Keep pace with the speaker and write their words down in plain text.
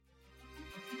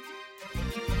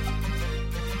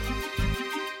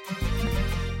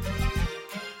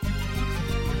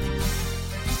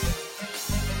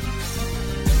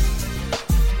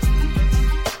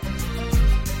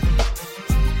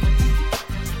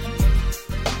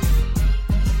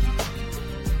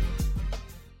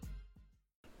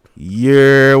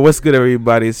Yeah, what's good,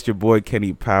 everybody? It's your boy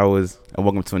Kenny Powers, and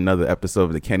welcome to another episode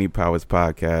of the Kenny Powers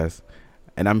Podcast.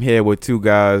 And I'm here with two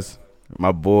guys,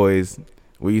 my boys.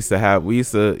 We used to,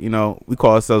 we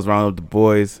call ourselves Round Up the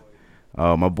Boys.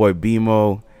 My boy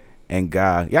BMO and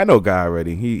Guy. Yeah, I know Guy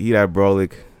already. He that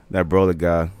Brolic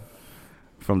guy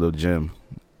from the gym,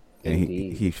 and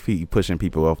he pushing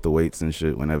people off the weights and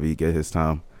shit whenever he get his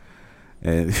time.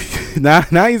 And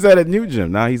now he's at a new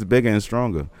gym. Now he's bigger and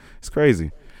stronger. It's crazy.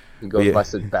 He goes by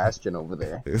Sebastian over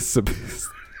there.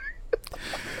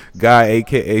 Guy,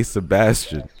 a.k.a.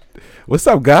 Sebastian. What's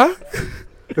up, Guy?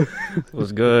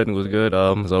 What's good?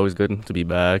 It's always good to be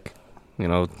back.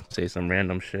 Say some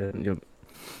random shit.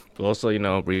 But also,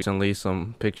 recently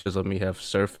some pictures of me have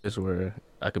surfaced where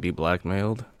I could be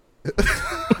blackmailed. You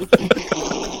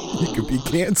could be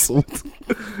canceled.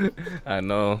 I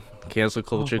know. Cancel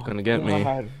culture couldn't get me.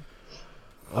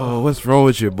 Oh, what's wrong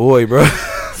with your boy, bro?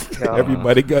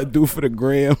 Everybody got to do for the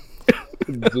gram.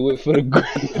 Do it for the gram.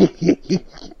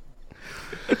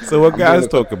 So what guys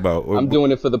talk about? I'm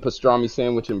doing it for the pastrami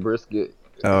sandwich and brisket.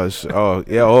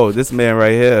 This man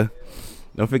right here.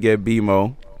 Don't forget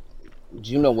BMO.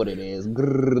 Do you know what it is?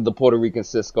 Grrr, the Puerto Rican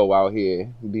Cisco out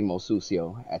here. BMO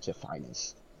Sucio at your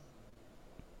finest.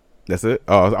 That's it?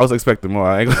 Oh, I was expecting more.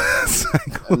 I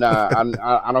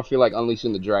don't feel like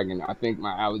unleashing the dragon. I think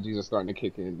my allergies are starting to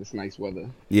kick in. This nice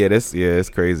weather. It's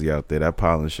crazy out there. That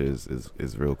pollen shit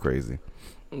is real crazy.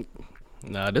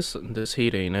 Nah, this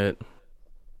heat ain't it.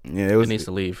 Yeah, it needs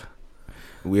to leave.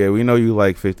 Yeah, we know you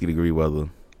like 50-degree weather.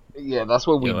 Yeah, that's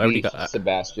what we need,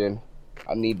 Sebastian.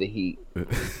 I need the heat.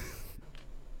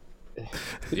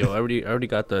 Yo, I already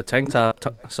got the tank top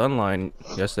sunline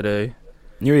yesterday.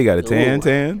 You already got a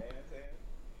tan?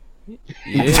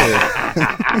 Yeah.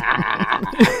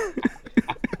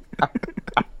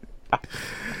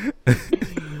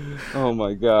 Oh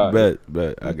my god.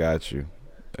 Bet I got you.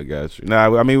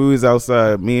 Nah, I mean we was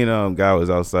outside. Me and Guy was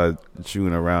outside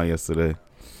shooting around yesterday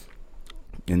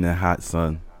in the hot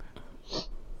sun.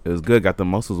 It was good. Got the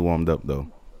muscles warmed up though.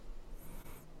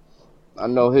 I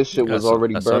know his shit was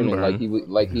already burning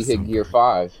like he hit gear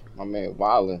 5. My man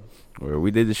wildin'. Where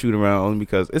we did the shoot around only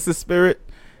because it's the spirit.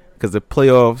 Because the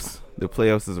playoffs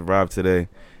has arrived today.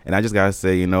 And I just got to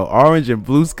say, orange and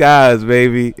blue skies,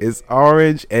 baby. It's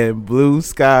orange and blue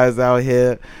skies out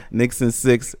here. Knicks in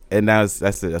 6. And now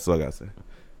that's it. That's all I got to say.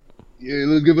 Yeah,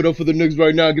 let's give it up for the Knicks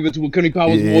right now. Give it to a Kenny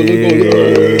Powers boy. Let's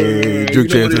go. Duke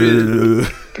Chanter.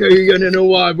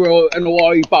 KNY, bro.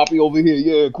 NY Poppy over here.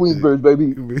 Yeah, Queensbridge,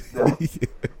 baby.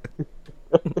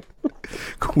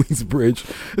 Queensbridge.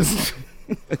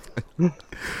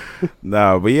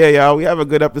 Nah, but yeah, y'all, we have a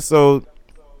good episode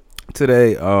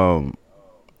today.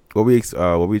 What we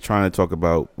trying to talk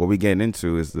about, what we getting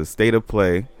into is the state of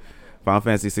play. Final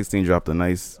Fantasy 16 dropped a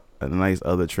nice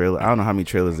other trailer. I don't know how many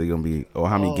trailers they're gonna be or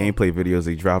how many gameplay videos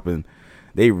they dropping.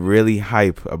 They really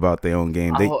hype about their own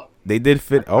game. They did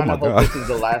fit. Oh my god! This is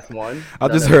the last one. I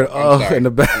just heard in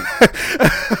the back.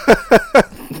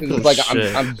 It's like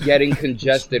I'm getting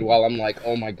congested while I'm like,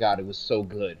 oh my god, it was so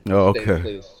good. Oh, okay.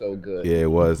 It was so good. Yeah, it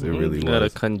was. It really was. Got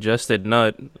a congested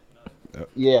nut.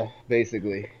 Yeah,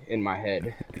 basically in my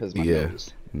head because my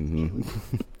nose. Mm-hmm.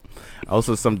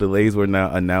 Also, some delays were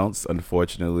now announced,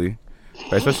 unfortunately,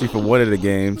 especially for one of the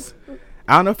games.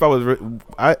 I don't know if I was.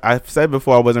 I said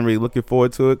before I wasn't really looking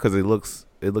forward to it because it looks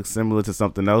similar to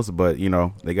something else, but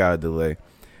they got a delay,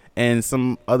 and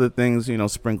some other things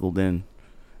sprinkled in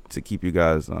to keep you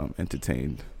guys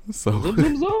entertained. So,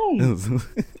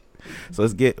 so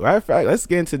let's get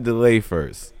into delay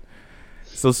first.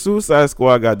 So Suicide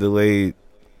Squad got delayed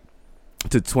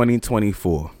to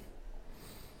 2024.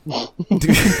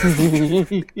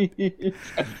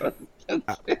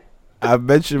 I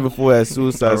mentioned before that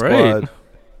Suicide Squad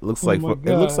looks like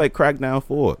Crackdown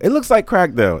 4. It looks like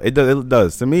Crackdown. It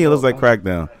does. To me, it looks like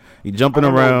Crackdown. You jumping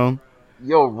around.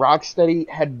 Yo, Rocksteady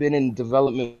had been in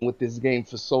development with this game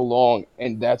for so long,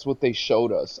 and that's what they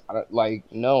showed us.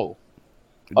 No.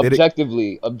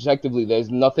 Objectively,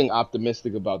 there's nothing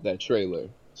optimistic about that trailer.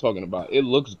 Talking about it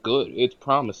looks good. It's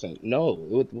promising.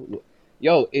 No.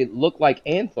 It looked like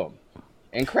Anthem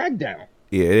and Crackdown.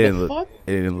 Yeah, it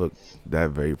didn't look that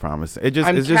very promising.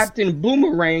 I'm Captain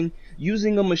Boomerang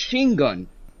using a machine gun.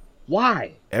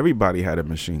 Why? Everybody had a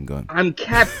machine gun. I'm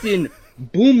Captain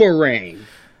Boomerang.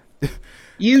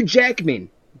 You Jackman,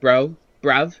 bruv.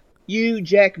 You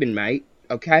Jackman, mate.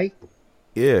 Okay?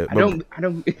 Yeah. I don't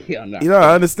yeah, no.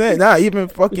 I understand. Nah, even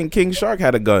fucking King Shark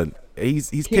had a gun. He's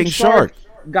King Shark.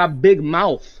 Got big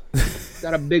mouth.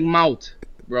 Got a big mouth,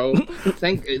 bro.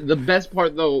 The best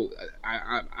part though,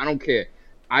 I don't care.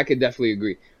 I could definitely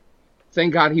agree.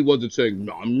 Thank God he wasn't saying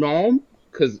nom nom.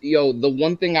 Cause the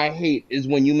one thing I hate is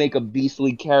when you make a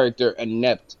beastly character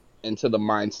inept into the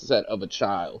mindset of a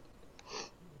child.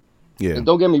 Yeah. And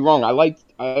don't get me wrong, I liked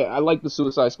the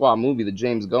Suicide Squad movie, the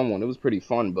James Gunn one. It was pretty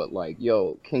fun, but like,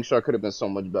 King Shark could have been so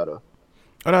much better.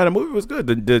 Oh no, the movie was good.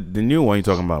 The new one you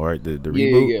talking about, right? The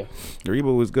reboot. Yeah. The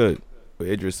reboot was good with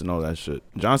Idris and all that shit.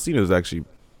 John Cena was actually.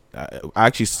 I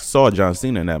actually saw John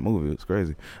Cena in that movie. It was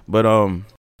crazy. But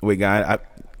wait, guy,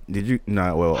 did you?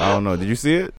 Nah, well, I don't know. Did you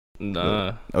see it?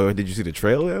 Nah. Or did you see the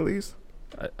trailer at least?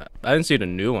 I didn't see the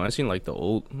new one. I seen like the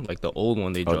old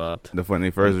one they dropped. When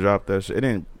they first dropped that shit, it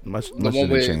didn't much.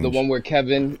 The one where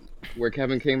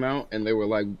Kevin came out and they were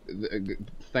like,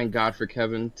 "Thank God for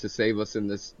Kevin to save us in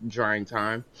this trying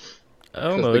time." I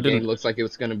don't know. The game looks like it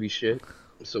was gonna be shit,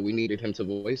 so we needed him to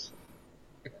voice.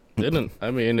 Didn't. I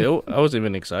mean, I wasn't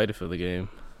even excited for the game.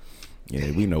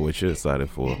 Yeah, we know what you're excited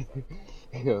for.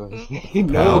 Who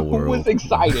was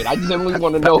excited? I generally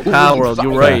want to know who Power was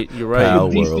World. excited. You're right.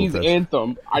 DC's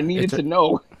Anthem. I needed to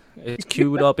know. It's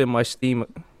queued up in my Steam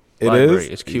It library. is?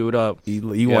 It's queued up.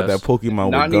 You want that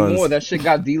Pokemon Not with guns? anymore. That shit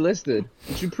got delisted.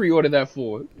 What you pre-order that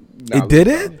for? It did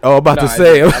it? Oh, I'm about to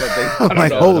say. I'm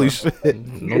like, holy shit.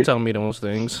 Don't tell me those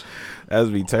things.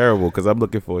 That'd be terrible because I'm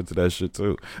looking forward to that shit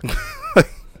too.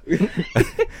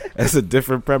 That's a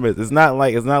different premise. It's not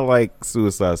like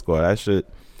Suicide Squad. That shit.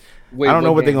 Wait, I don't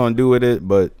know what they're gonna do with it,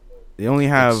 but they only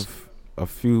have a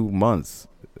few months.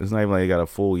 It's not even like they got a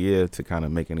full year to kind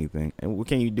of make anything. And what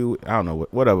can you do? I don't know.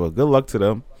 Whatever. Good luck to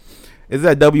them. Is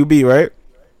that WB, right?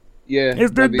 Yeah.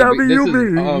 It's the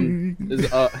WB.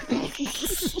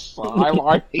 I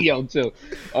like yo too.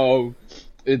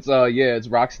 It's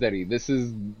Rocksteady. This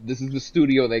is the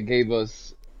studio that gave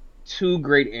us 2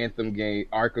 great Arkham games.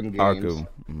 Arkham.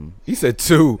 Mm-hmm. He said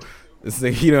 2.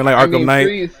 He don't like Arkham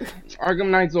Knight. Arkham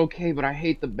Knight's okay, but I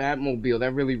hate the Batmobile.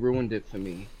 That really ruined it for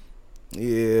me.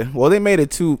 Yeah, well, they made it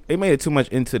too much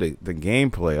into the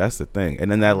gameplay. That's the thing.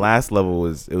 And then that last level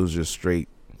was just straight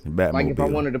Batmobile. Like if I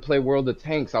wanted to play World of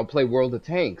Tanks, I'll play World of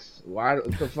Tanks. Why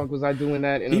the fuck was I doing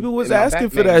that? People was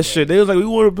asking for that shit. They was like, we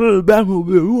want to play the Batmobile.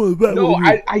 We want the Batmobile.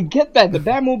 No, I get that. The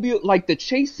Batmobile, like the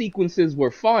chase sequences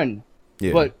were fun,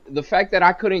 but the fact that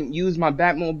I couldn't use my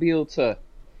Batmobile to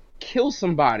kill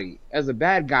somebody as a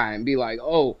bad guy and be like,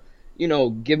 oh,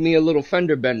 give me a little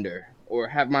fender bender, or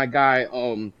have my guy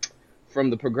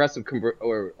from the Progressive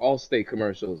or Allstate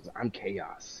commercials, I'm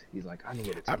Chaos. He's like, I need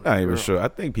it. I'm not even sure. I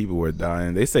think people were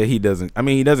dying. They say he doesn't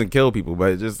kill people,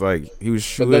 but it's just like he was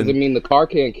shooting. That doesn't mean the car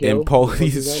can't kill. And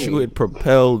police shooting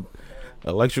propelled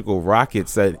electrical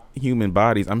rockets at human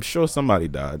bodies. I'm sure somebody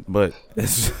died, but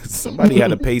somebody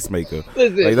had a pacemaker.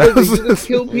 Listen, you can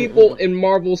kill people in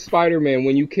Marvel Spider-Man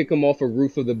when you kick them off a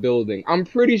roof of the building. I'm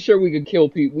pretty sure we could kill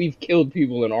people. We've killed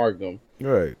people in Arkham.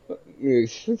 Right.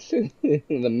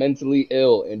 The mentally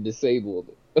ill and disabled.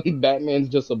 Batman's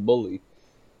just a bully.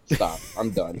 Stop.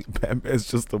 I'm done. Batman's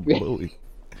just a bully.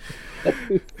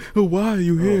 Why are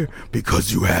you here?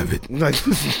 Because you have it.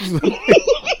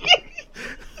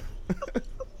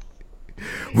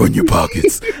 Run your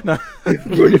pockets. I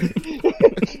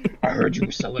heard you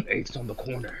were selling eggs on the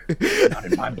corner. Not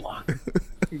in my block.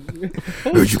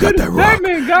 Heard you got that rock.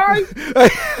 Batman, guys!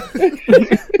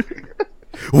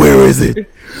 Where is it?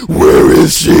 Where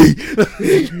is she?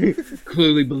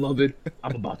 Clearly, beloved,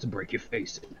 I'm about to break your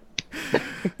face.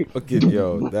 Okay,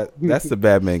 yo, that's the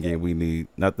Batman game we need,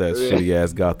 not that shitty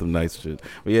ass Gotham Knights shit.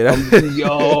 But yeah,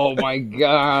 yo, my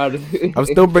God, I'm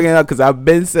still bringing it up because I've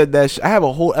been said that. I have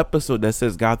a whole episode that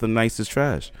says Gotham Knights is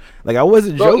trash. Like I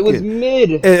wasn't joking. It was mid.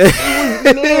 It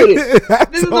was mid.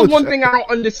 This is the one thing I don't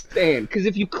understand, because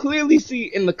if you clearly see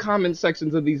in the comment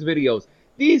sections of these videos,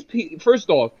 these first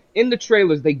off, in the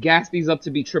trailers they gas these up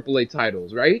to be AAA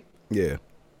titles, right? Yeah.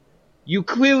 You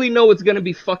clearly know it's gonna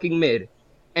be fucking mid.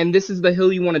 And this is the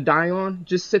hill you want to die on?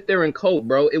 Just sit there and cope,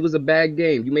 bro. It was a bad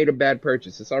game. You made a bad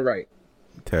purchase. It's all right.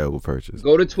 Terrible purchase.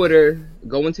 Go to Twitter,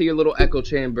 go into your little echo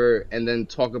chamber, and then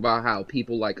talk about how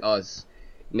people like us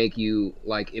make you,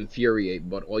 like, infuriate.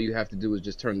 But all you have to do is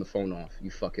just turn the phone off, you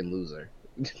fucking loser.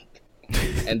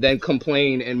 And then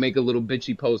complain and make a little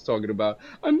bitchy post talking about,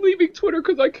 I'm leaving Twitter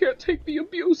because I can't take the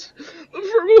abuse.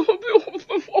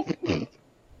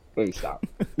 Let me stop.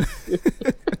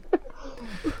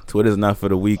 Twitter's not for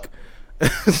the weak.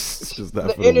 It's just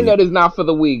not the internet is not for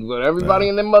the weak, but everybody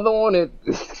and their mother on it.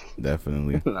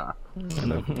 Definitely. Nah.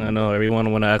 I know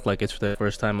everyone want to act like it's their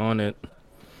first time on it.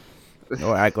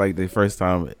 Or act like they first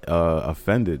time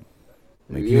offended.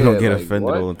 Like you don't get like, offended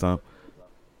what? all the time.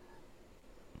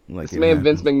 This man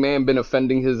Vince McMahon been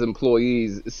offending his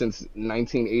employees since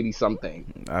 1980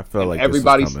 something. I felt like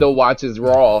everybody still watches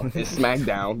Raw and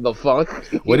SmackDown. The fuck?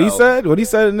 What he said? What he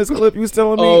said in this clip? You was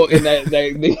telling me? Oh, and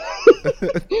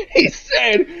he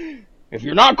said, "If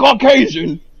you're not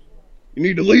Caucasian, you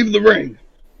need to leave the ring."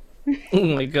 Oh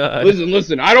my god!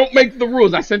 Listen. I don't make the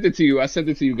rules. I sent it to you,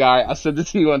 guy. I sent it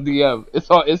to you on DM. It's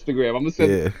on Instagram. I'm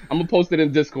gonna post it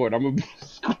in Discord. I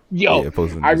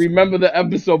remember the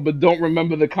episode, but don't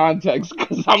remember the context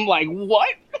because I'm like, what?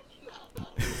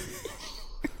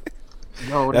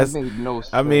 Yo, that made no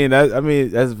sense. I mean,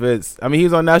 that's Vince. I mean, he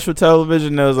was on national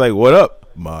television. And I was like, "What up,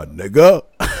 my nigga?"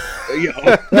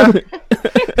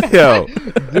 Yo,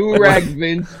 Durag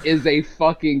Vince is a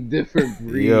fucking different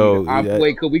breed.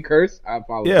 Wait, could we curse? I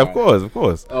apologize. Yeah, of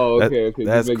course. Oh, okay.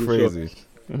 That's crazy.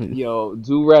 Sure. Yo,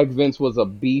 Durag Vince was a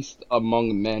beast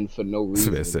among men for no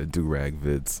reason. I said Durag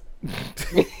Vince.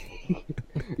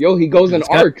 Yo, he goes in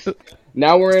arcs.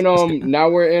 Now we're in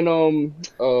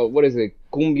what is it?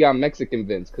 Cumbia Mexican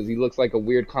Vince, because he looks like a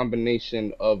weird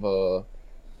combination of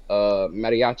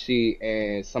mariachi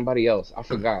and somebody else. I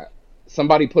forgot.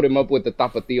 Somebody put him up with the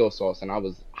tapatio sauce, and I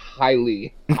was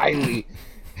highly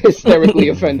hysterically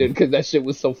offended because that shit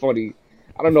was so funny.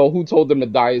 I don't know who told him to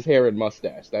dye his hair and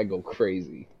mustache. That go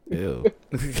crazy. Ew.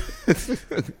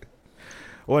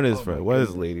 One of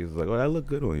his ladies was like, "Oh, that looked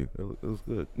good on you. It was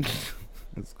good.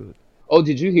 It's good." Oh,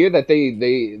 did you hear that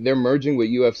they're merging with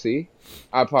UFC?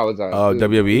 I apologize. Oh,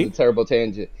 WWE? It's a terrible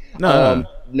tangent. No.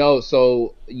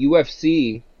 So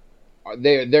UFC,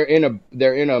 they're in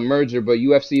a merger, but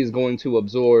UFC is going to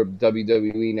absorb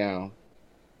WWE now.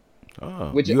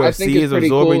 Oh, which UFC I think is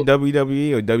absorbing cool.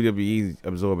 WWE or WWE is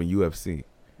absorbing UFC?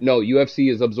 No, UFC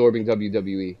is absorbing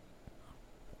WWE.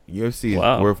 UFC is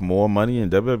worth more money than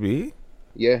WWE?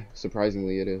 Yeah,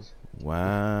 surprisingly it is.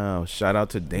 Wow! Shout out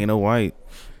to Dana White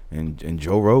and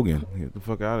Joe Rogan. Get the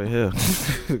fuck out of here.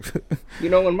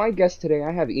 In my guest today,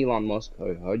 I have Elon Musk.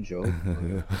 Hi, Joe.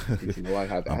 Did you know I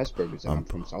have Asperger's and I'm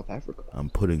from South Africa? I'm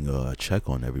putting a check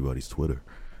on everybody's Twitter.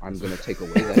 I'm gonna take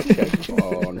away that check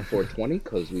on $4.20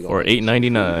 because we or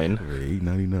 $8.99. For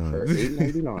 $8.99. For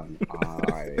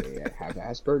 $8.99. I have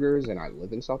Asperger's and I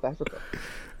live in South Africa.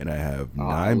 And I have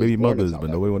 9 baby mothers, but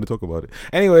nobody want to talk about it.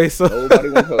 Anyway, so nobody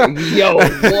want to talk. Yo,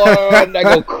 what? That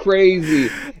go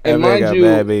crazy. And mind you,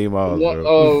 the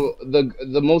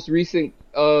most recent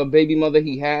baby mother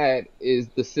he had is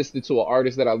the sister to an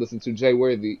artist that I listen to, Jay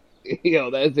Worthy. Yo,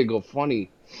 that thing go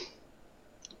funny.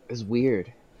 It's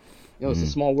weird. It's a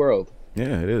small world.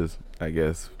 Yeah, it is. I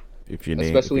guess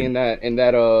especially in that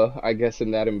I guess in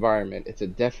that environment, it's a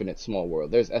definite small world.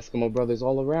 There's Eskimo brothers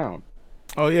all around.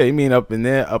 Oh yeah, you mean up in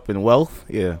there, up in wealth?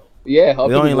 Yeah. Yeah, up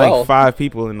there's only in wealth. like 5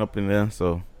 people up in there,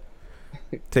 so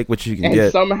take what you can and get.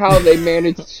 And somehow they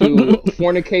managed to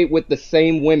fornicate with the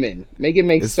same women. Make it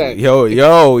make sense. Yo.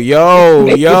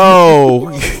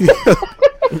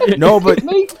 No, but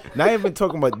not even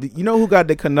talking about. You know who got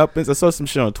the comeuppance? I saw some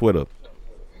shit on Twitter.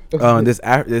 This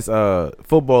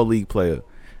football league player.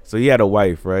 So he had a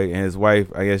wife, right? And his wife,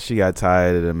 I guess she got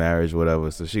tired of the marriage, whatever.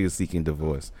 So she was seeking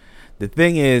divorce. The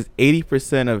thing is,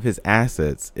 80% of his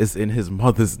assets is in his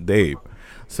mother's name.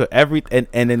 So and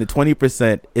then the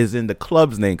 20% is in the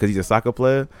club's name because he's a soccer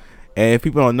player. And if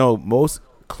people don't know, most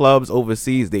clubs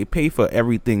overseas, they pay for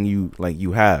everything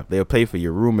you have. They'll pay for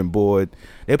your room and board.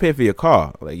 They'll pay for your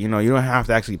car. You don't have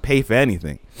to actually pay for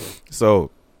anything.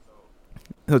 So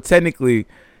technically,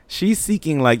 she's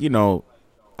seeking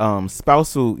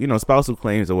spousal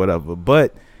claims or whatever,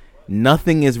 but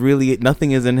nothing is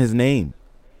in his name.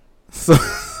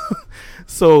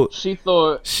 So she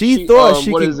thought she can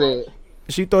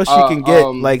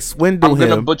get swindle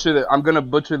him. I'm gonna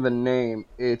butcher the name.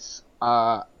 It's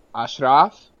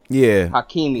Ashraf. Yeah,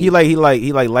 Hakimi. He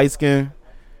light skin.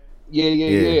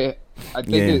 Yeah. I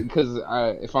think because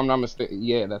if I'm not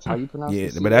mistaken, that's how you pronounce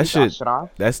it. Yeah, but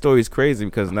that story's crazy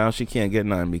because now she can't get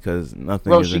nothing because nothing.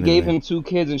 Bro, she gave him 2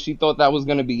 kids and she thought that was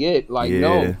gonna be it.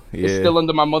 It's still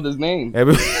under my mother's name.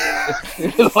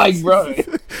 It's like, bro,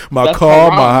 my car,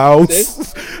 my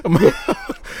house,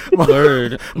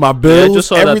 my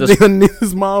bills, everything under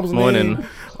his mom's name.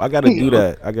 I gotta do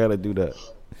that. I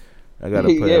gotta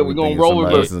put we're gonna roll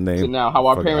reverse to now how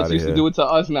our parents used to do it to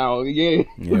us now. We're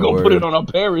gonna put it on our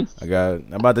parents.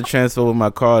 I'm about to transfer my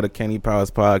car to Kenny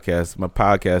Powers Podcast. My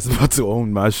podcast is about to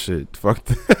own my shit. Fuck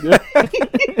that.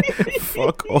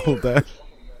 Fuck all that.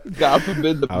 God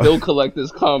forbid the bill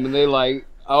collectors come and they like,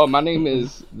 oh, my name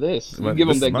is this. You give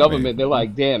them their government, name. They're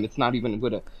like, damn, it's not even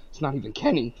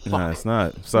Kenny. Fuck. Nah, it's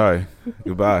not. Sorry.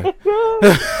 Goodbye.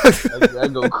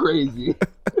 that go crazy.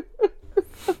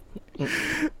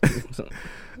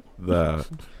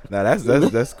 Nah,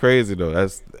 that's crazy though.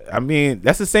 I mean,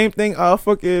 that's the same thing.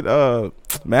 Fucking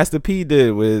Master P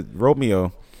did with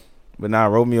Romeo, but now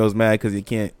Romeo's mad because he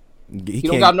can't. He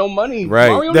don't got no money. Right.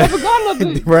 Mario never got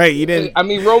nothing. Right. He didn't. I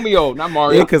mean Romeo, not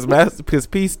Mario. Yeah, because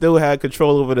P still had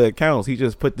control over the accounts. He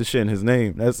just put the shit in his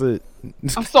name. That's it.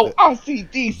 I'm so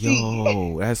ICDC.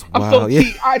 Yo, that's I'm wild. so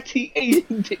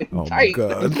TITA. Oh my tight.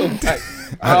 God. I'm so tight.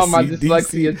 Oh, my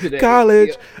dyslexia today.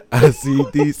 College.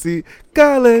 ICDC.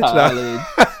 College.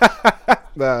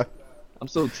 Nah. I'm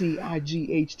so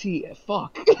TIGHT.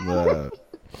 Fuck. Nah.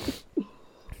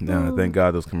 Nah, thank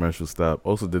God those commercials stopped.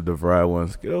 Also did the Vry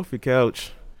ones. Get off your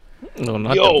couch. No,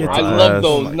 not Yo, the I love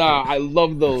those. I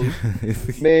love those.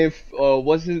 Man,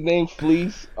 what's his name?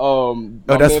 Fleece.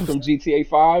 That's man from GTA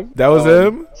 5. That was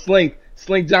him?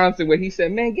 Slink Johnson, where he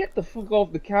said, "Man, get the fuck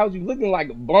off the couch. You looking like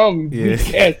a bum, you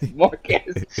weak ass, mark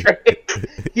ass trick.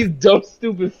 You dumb,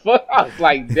 stupid fuck." I was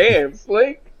like, "Damn,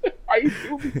 Slink, why you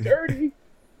doing dirty?"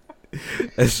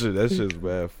 That shit's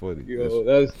bad funny. Yo,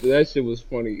 that shit was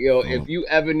funny. Yo, if you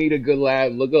ever need a good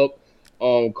laugh, look up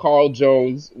Carl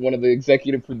Jones, one of the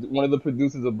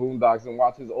producers of Boondocks, and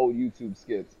watch his old YouTube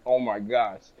skits. Oh my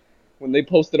gosh. When they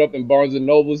posted up in Barnes and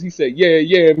Nobles, he said,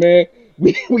 yeah, man,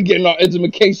 we getting our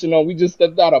education on. We just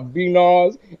stepped out of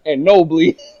BNARS and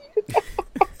Nobly.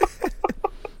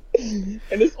 And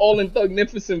it's all in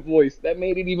Thugnificent voice. That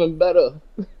made it even better.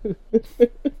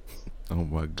 Oh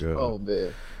my God. Oh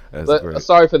man. That's great.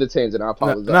 Sorry for the tangent. I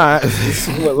apologize. Nah,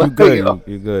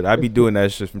 you're good. I be doing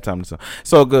that shit from time to time.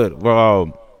 So good.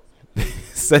 Well,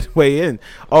 segue in.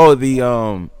 Oh,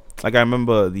 like I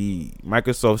remember the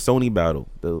Microsoft Sony battle.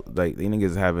 The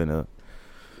niggas having a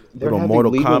little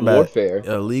Mortal Kombat,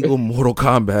 illegal Mortal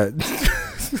Kombat.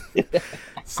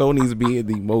 Sony's being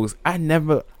the most. I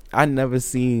never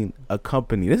seen a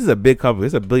company. This is a big company.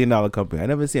 This is $1 billion company. I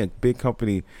never seen a big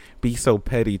company be so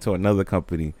petty to another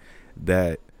company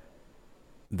that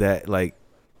like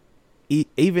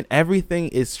even everything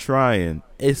is trying,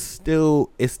 it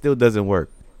still doesn't work.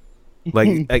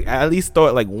 Like I at least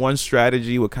thought like one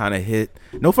strategy would kind of hit.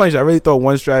 No funny, I really thought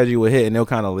one strategy would hit and they'll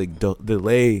kind of like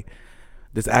delay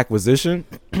this acquisition.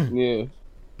 Yeah.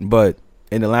 But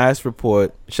in the last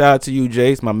report, shout out to you,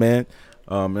 Jace, my man.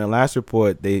 In the last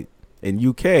report, in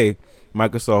UK,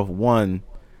 Microsoft won.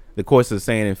 The course is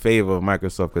saying in favor of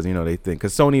Microsoft because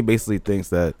because Sony basically thinks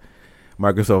that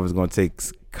Microsoft is going to take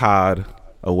COD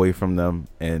away from them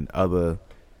and other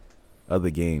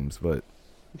games, but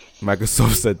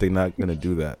Microsoft said they're not going to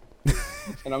do that.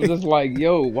 And I'm just like,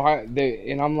 yo, why?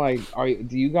 And I'm like,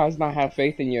 do you guys not have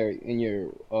faith in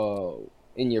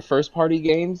your first party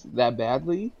games that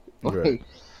badly? Right.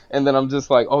 And then I'm just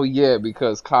like, oh yeah,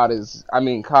 because COD is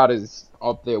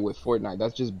up there with Fortnite.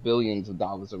 That's just billions of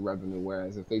dollars of revenue.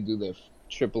 Whereas if they do their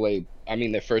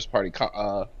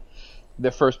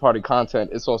their first party content,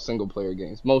 it's all single player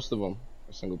games. Most of them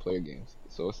are single player games,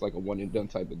 so it's like a one and done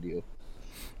type of deal.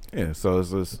 Yeah, so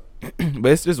it's just,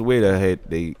 but it's just weird that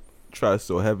they try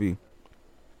so heavy.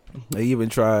 They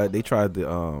tried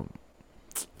the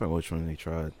which one they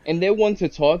tried. And they're one to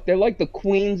talk. They're like the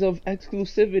queens of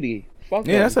exclusivity. Fuck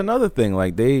yeah, them. that's another thing.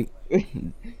 Like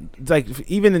it's like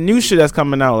even the new shit that's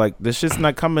coming out, like the shit's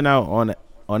not coming out on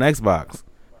Xbox.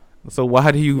 So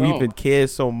why do you even care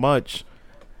so much?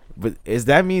 But it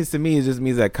just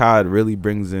means that COD really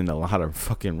brings in a lot of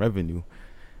fucking revenue.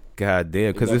 God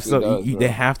damn, because if so, they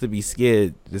have to be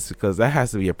scared just because that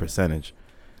has to be a percentage.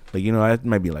 Like that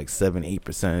might be like 7-8%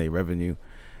 of their revenue,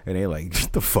 and they like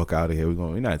get the fuck out of here.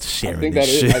 We're not sharing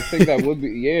this shit. I think that would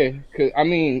be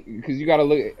because you gotta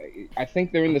look. I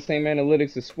think they're in the same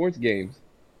analytics as sports games.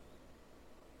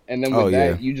 And then with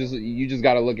that, you just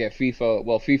gotta look at FIFA.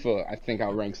 Well, FIFA, I think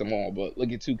outranks them all, but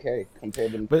look at 2K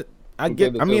compared to. But I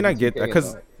get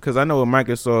that because I know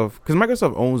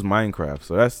Microsoft owns Minecraft,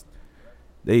 so that's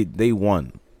they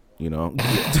won. They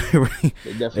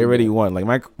already won. Like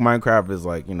Minecraft is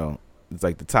like it's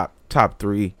like the top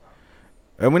 3,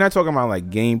 and we're not talking about like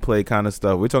gameplay kind of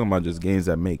stuff. We're talking about just games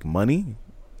that make money.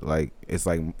 Like it's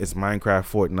Minecraft,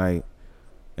 Fortnite,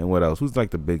 and what else? Who's like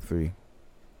the big 3?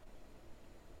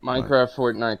 Minecraft,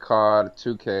 Fortnite, COD,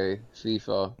 2K,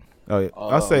 FIFA. Oh yeah,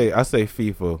 I say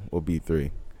FIFA will be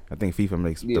 3. I think FIFA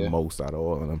makes the most out of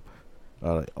all of them.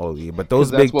 But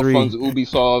those big 3. That's what funds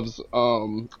Ubisoft's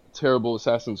terrible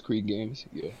Assassin's Creed games.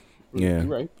 Yeah. Yeah. You're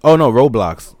right. Oh no,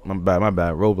 Roblox. My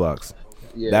bad. Roblox.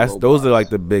 Yeah. Those are like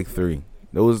the big 3.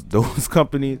 Those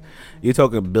companies. You're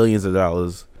talking billions of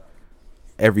dollars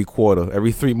every quarter,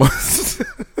 every 3 months.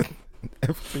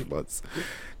 Every 3 months.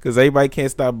 Because everybody can't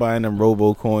stop buying them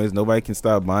Robo coins. Nobody can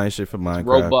stop buying shit for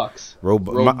Minecraft.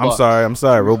 Robux. I'm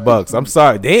sorry. Robux. I'm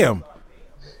sorry. Damn.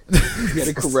 You get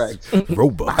it correct.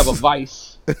 Robux. I have a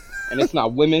vice, and it's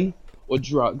not women or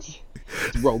drugs.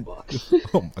 It's Robux.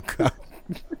 Oh my god.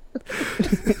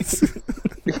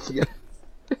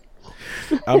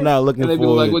 I'm not looking And they be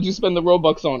for. like, "What'd you spend the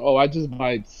Robux on?" "Oh, I just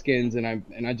buy skins and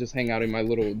I just hang out in my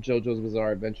little JoJo's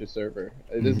Bizarre Adventure server.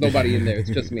 There's nobody in there. It's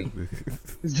just me.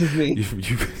 It's just me."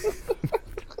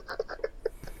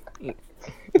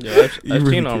 Yeah, I've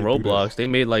really seen on can't do Roblox they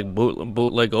made like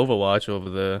bootleg Overwatch over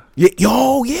there. Yeah,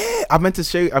 yo, yeah. I meant to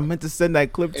send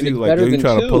that clip to And you. it's Like, better yo, you than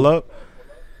trying to 2. pull up?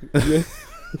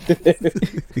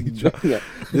 Yeah,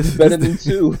 it's better than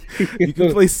 2. You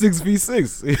can play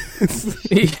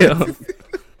 6v6. Yeah.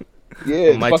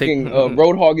 Yeah, Might fucking take-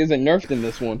 Roadhog isn't nerfed in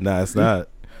this one. Nah, it's not.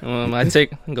 I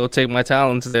take my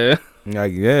talents there.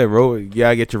 Like, yeah, you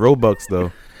gotta get your Robux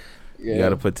though. Yeah. You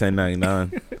gotta put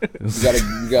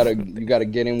 10.99. You gotta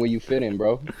get in where you fit in,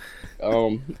 bro.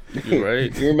 You're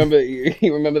right. You remember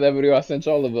that video I sent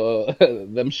y'all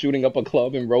of them shooting up a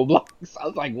club in Roblox? I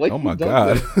was like, what? Oh my you done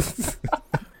god. with?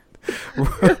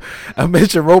 I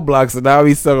mentioned Roblox and now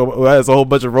he's talking about that's a whole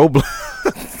bunch of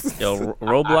Roblox. Yo,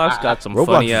 Roblox got some Roblox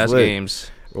funny is ass lit.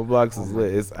 games. Roblox is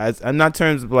lit. I'm not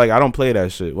terms of, like, I don't play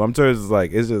that shit. What I'm terms is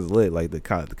like it's just lit. Like the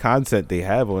content they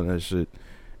have on that shit.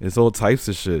 It's all types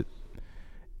of shit.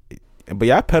 But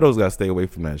y'all pedos gotta stay away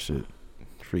from that shit.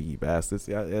 Freaky bastards.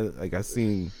 Yeah, like I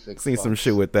seen some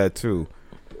shit with that too.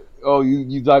 Oh,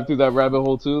 you dived through that rabbit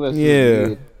hole too? That's Yeah.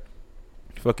 weird.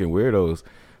 Fucking weirdos.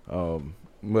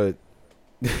 But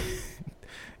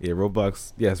yeah,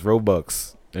 Roblox. Yes,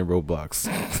 Robux and Roblox.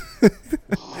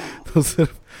 those are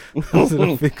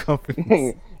the big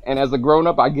companies. And as a grown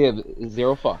up, I give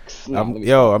 0 fucks. No,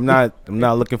 let me I'm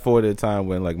not looking forward to the time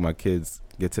when like my kids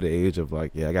get to the age of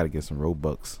like, yeah, I gotta get some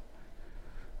Robux.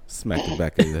 Smack the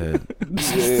back of your head.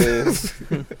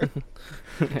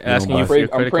 Yeah. Asking you I'm for your praying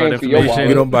credit card for your information. wallet.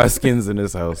 We don't buy skins in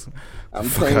this house. I'm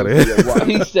Fuck praying outta for here. your wallet.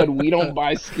 He said we don't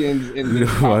buy skins in this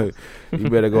house. You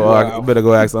better go. Wow. You better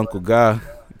go ask Uncle Guy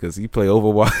because he play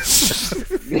Overwatch.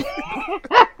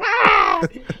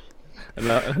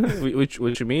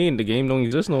 What you mean? The game don't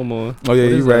exist no more. Oh yeah, What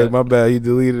you is right. that? My bad. You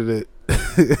deleted it.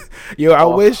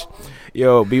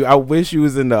 I wish you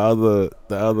was in the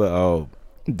other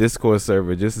Discord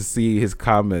server just to see his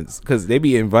comments because they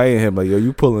be inviting him like, yo,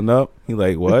 you pulling up? He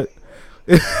like, what?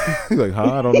 He like,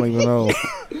 huh? I don't even know.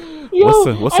 Yo,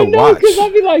 What's a I know, watch? because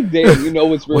I'll be like, damn, you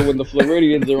know it's real when the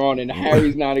Floridians are on and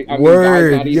Harry's not. I mean,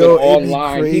 Word, Guy's not even yo, it'd be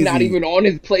online. He's not crazy. even on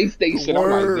his PlayStation. I'm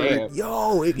like, Word. damn.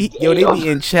 Yo, they be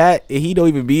in chat and he don't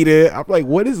even be there. I'm like,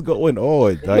 what is going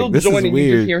on? Like, He'll this join is and you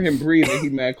just weird. hear him breathe and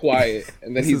he's mad quiet. And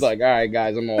then This he's is- like, all right,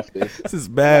 guys, I'm off this. This is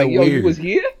bad Like, yo, weird. you was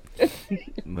here?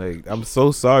 Like, I'm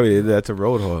so sorry they did that to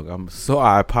Roadhog.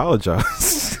 I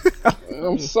apologize.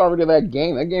 I'm sorry to that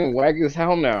game. That game whack as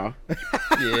hell now. Yeah,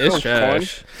 it's So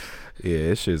trash. Yeah,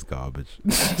 this shit's garbage.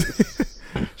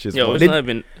 Shit's Yo,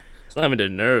 garbage. it's not even the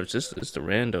nerves. It's the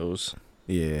randos.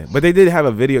 Yeah, but they did have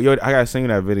a video. Yo, I gotta sing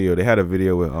that video. They had a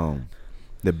video with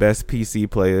the best PC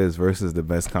players versus the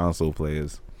best console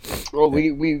players. Well,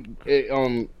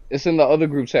 it's in the other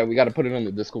group chat. We got to put it on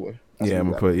the Discord. Yeah, I'm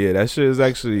gonna put. Yeah, that shit is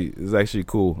actually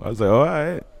cool. I was like, all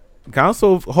right,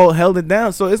 console held it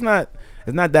down, so it's not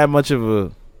that much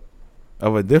of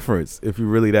a difference if you're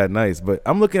really that nice. But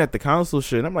I'm looking at the console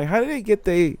shit, and I'm like, how did they get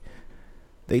they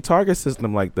target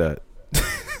system like that?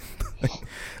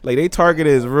 Like they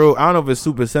targeted is real. I don't know if it's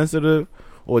super sensitive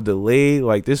or delayed.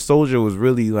 Like this soldier was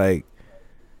really like,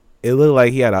 it looked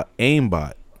like he had an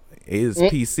aimbot. His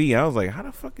PC. I was like, how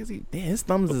the fuck is he? Damn, his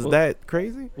thumbs is that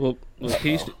crazy? Well,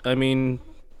 I mean,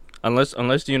 unless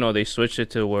they switched it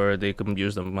to where they could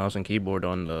use the mouse and keyboard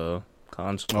on the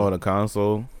console. Oh, the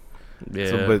console. Yeah,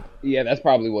 So, but Yeah, that's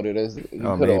probably what it is. You could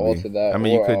have maybe. altered that. I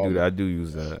mean, you Or, could do that. I do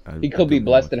use that. He could be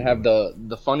blessed and have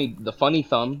the funny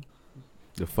thumb.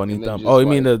 the funny and then thumb. just Oh, you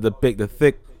mean like- the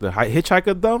thick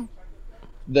hitchhiker thumb?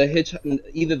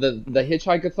 Either the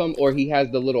hitchhiker thumb or he has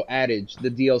the little adage, the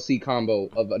DLC combo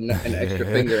of an extra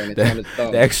finger and it's on his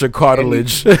thumb. The extra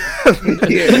cartilage.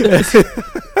 Yeah.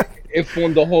 It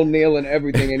formed a whole nail and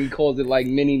everything, and he calls it like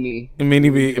mini me. It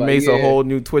Like, makes a yeah. whole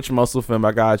new Twitch muscle for him.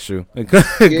 I got you. Yeah,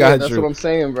 got that's you. what I'm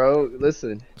saying, bro.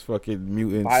 Listen, It's fucking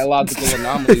mutants. biological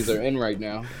anomalies are in right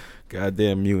now.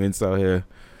 Goddamn mutants out here.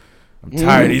 I'm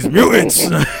tired of these mutants.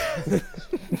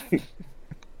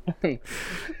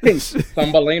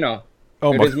 Thumbelina,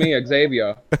 Oh it my! is me,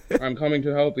 Xavier. I'm coming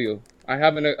to help you. I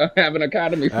have an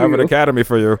academy for I have you. an academy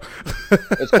for you.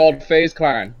 It's called FaZe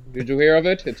Clan. Did you hear of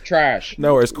it? It's trash.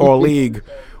 No, it's called League.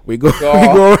 We go.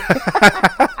 Oh.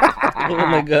 oh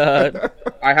my god.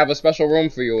 I have a special room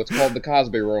for you. It's called the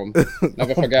Cosby Room.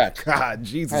 Never forget. God,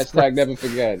 Jesus Hashtag Christ. never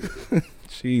forget.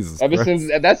 Jesus Ever Christ.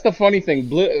 since that's the funny thing,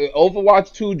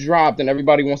 Overwatch 2 dropped, and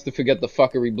everybody wants to forget the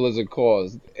fuckery Blizzard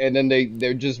caused, and then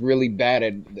they're just really bad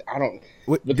at. I don't.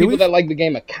 The people that like the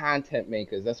game are content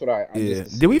makers. That's what I. Yeah.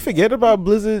 Did we forget about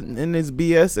Blizzard and his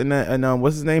BS and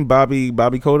what's his name, Bobby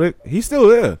Kotick? He's still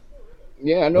there.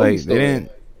 Yeah, I know. Like he's still there.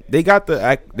 they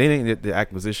didn't get the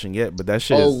acquisition yet, but that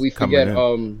shit is we forget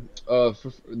coming in.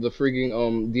 the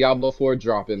freaking Diablo 4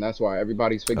 dropping. That's why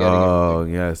everybody's forgetting. Oh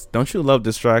everything. yes, don't you love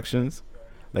distractions?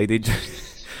 Like they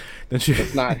just don't you?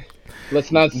 Let's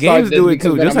not Games start this do it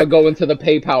because too. then Just I'm gonna go into the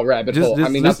PayPal rabbit hole.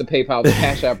 just- Not the PayPal, the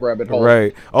Cash App rabbit hole.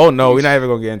 Right. Oh no, we're not even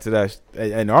gonna get into that.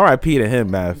 And R.I.P. to him.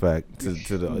 Matter of fact,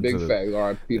 to the Big to the, fact.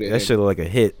 R.I.P. to that him. shit looked like a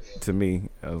hit to me.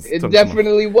 It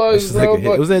definitely was, bro. Like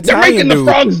it was an They're Italian making dude.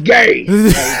 the frogs gay.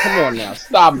 Like, come on now,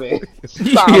 stop it.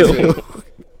 Stop it.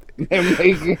 They're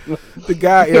making The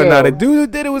guy, the dude who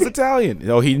did it was Italian.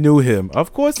 He knew him.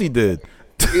 Of course he did.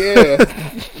 Yeah,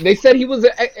 they said he was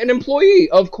an employee.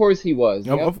 Of course he was.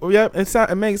 Yeah,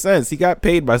 it makes sense. He got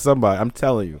paid by somebody. I'm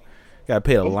telling you, got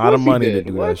paid a lot of money to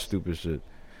do that stupid shit.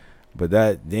 But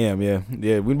we're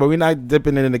not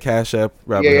dipping into the Cash App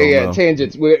rabbit hole. Yeah.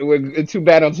 Tangents. We're too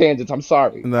bad on tangents. I'm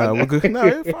sorry. No, we're good. No,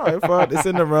 you're fine. You're fine. It's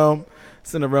in the realm.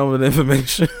 It's in the realm of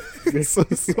information. It's so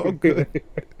good.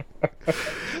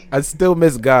 I still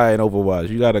miss Guy in Overwatch.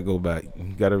 You gotta go back.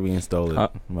 You gotta reinstall it,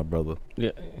 my brother.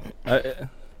 Yeah.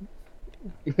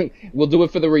 We'll do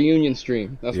it for the reunion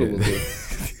stream. That's what we'll do.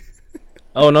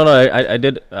 Oh no, I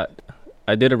did a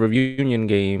reunion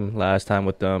game last time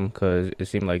with them because it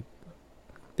seemed like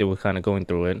they were kind of going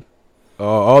through it.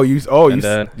 You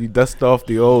dust off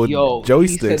the old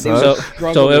joysticks, huh?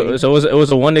 So it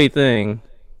was a 1 day thing,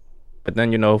 but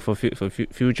then for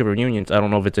future reunions, I don't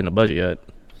know if it's in the budget yet.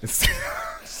 I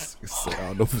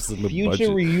don't know if it's in the future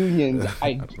budget. reunions.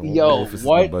 I don't know if it's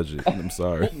in the budget. I'm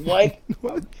sorry. What?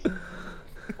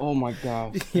 Oh my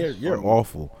god. You're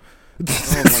awful.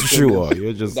 Oh my Sure,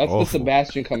 you're just That's awful. the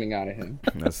Sebastian coming out of him.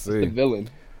 That's the it.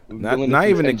 villain. Not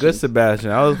even a good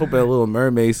Sebastian. I was hoping a Little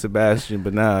Mermaid Sebastian,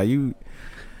 but nah, you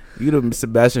the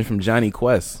Sebastian from Johnny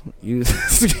Quest. You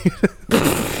Sim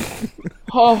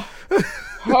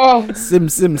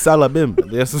Salabim.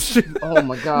 There's some shit. Oh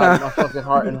my god, my fucking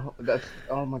heart and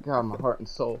my heart and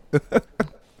soul. I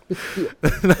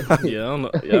don't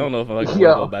know if I can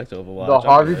go back to Overwatch. The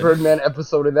Harvey Birdman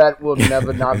episode of that will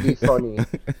never not be funny.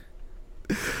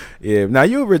 Yeah, now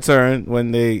you'll return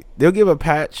when they'll give a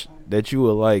patch that you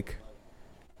will like,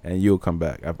 and you'll come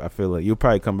back. I feel like you'll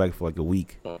probably come back for like a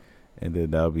week, and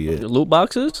then that'll be it. Loot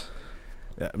boxes?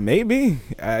 Maybe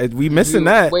we missing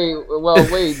that.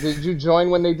 Wait. Did you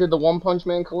join when they did the One Punch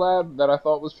Man collab that I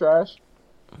thought was trash?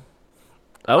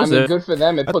 I mean, good for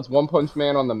them. It puts One Punch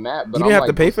Man on the map. But you didn't have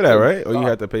to pay for that, right? Or you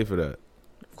had to pay for that?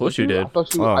 Of course you did.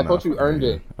 I thought you earned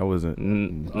it. I wasn't.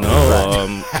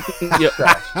 No.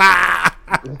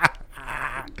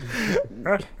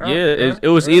 It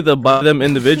was either buy them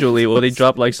individually or they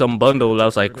dropped like some bundle that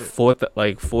was like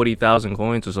 40,000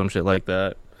 coins or some shit like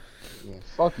that. Yeah,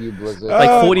 fuck you, Blizzard.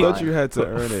 Like 40. I thought you had to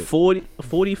earn it.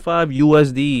 45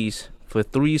 USDs for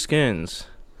 3 skins.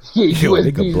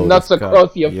 USD's nuts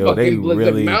across your fucking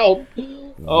Blizzard mouth.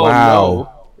 Oh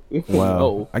wow. No. Wow.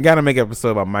 No. I gotta make an episode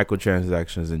about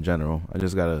microtransactions in general. I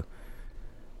just gotta,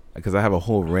 because I have a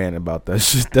whole rant about that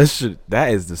shit.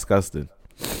 That is disgusting.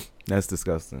 That's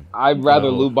disgusting. I'd rather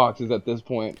loot boxes at this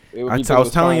point. I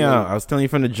was telling you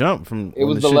from the jump. It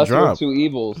was the lesser of two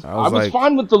evils. I was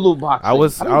fine with the loot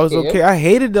boxes. I was okay. I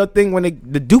hated the thing when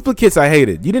the duplicates. I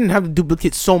hated. You didn't have to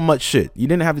duplicate so much shit. You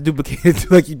didn't have to duplicate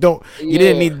it like you don't. You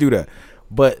didn't need to do that.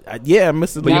 But I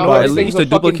missed the. But at least the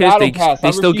duplicates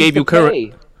they still gave you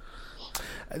current.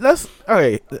 That's all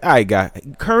right. All right, guy.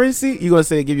 Currency. You gonna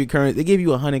say they give you currency? They give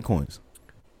you 100 coins.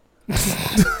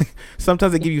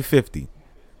 Sometimes they give you 50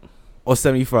 or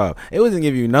 75. It wasn't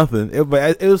give you nothing.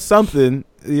 But it was something.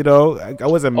 I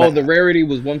wasn't. The rarity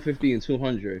was 150 and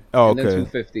 200. Oh, and okay. then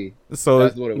 250. So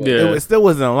that's what it was. It still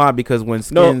wasn't a lot because when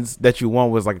skins that you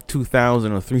won was like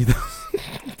 2,000 or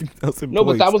 3,000. No,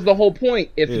 but that was the whole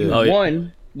point. If you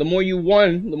won, the more you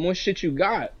won, the more shit you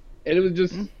got. And it was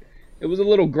just. It was a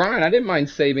little grind. I didn't mind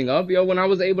saving up, when I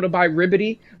was able to buy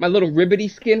Ribbity, my little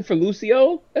Ribbity skin for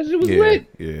Lucio, that shit was lit.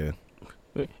 Yeah.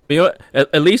 But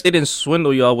at least they didn't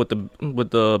swindle y'all with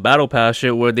the battle pass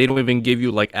shit where they don't even give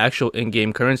you like actual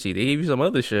in-game currency. They gave you some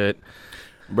other shit.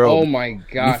 Bro, oh my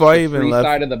god! Before I even left,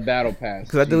 side of the battle pass,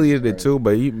 because I deleted it too.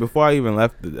 But before I even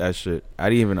left that shit, I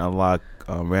didn't even unlock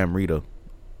Ram Rita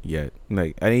yet.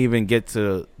 Like I didn't even get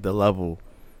to the level.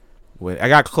 I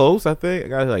got close, I think. I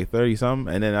got like 30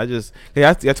 something, and then I just.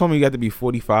 I told me you got to be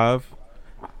 45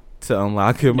 to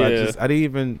unlock him. Yeah. I didn't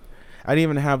even. I didn't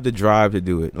even have the drive to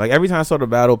do it. Like every time I saw the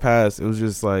battle pass, it was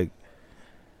just like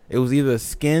it was either a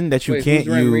skin that you can't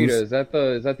who's Ramrita? use. Is that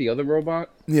the other robot?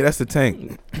 Yeah, that's the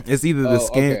tank. It's either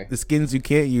the skins you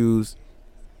can't use,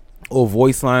 or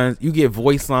voice lines. You get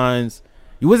voice lines.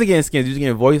 You wasn't getting skins. You was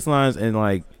getting voice lines and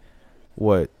like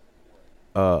what?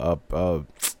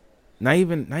 Not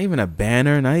even a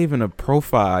banner. Not even a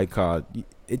profile icon.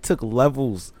 It took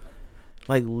levels,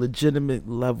 like legitimate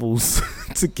levels,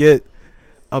 to get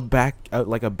a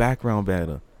background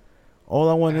banner. All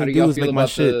I wanted to do was make my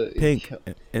shit pink,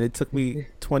 and it took me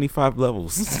 25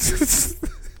 levels.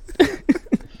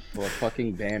 For a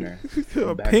fucking banner.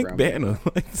 A pink banner.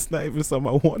 Like, it's not even something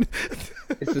I wanted.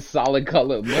 It's a solid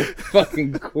color, but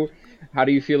fucking cool. How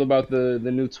do you feel about the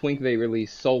new twink they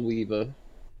released, Soul Weaver?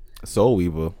 Soul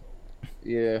Weaver?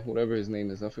 Yeah, whatever his name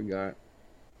is, I forgot.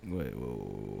 Wait,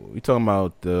 you talking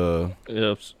about the...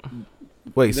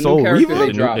 Wait, the Soul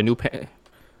Weaver? The new pan...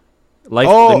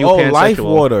 Life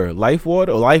Water or Life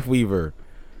Weaver.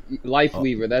 Life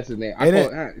Weaver, that's his name.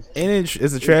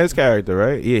 It's a trans character,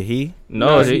 right? Yeah, he.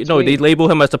 No, they label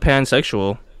him as the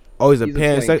pansexual. Oh, he's a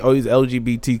pansexual. Oh, he's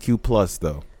LGBTQ plus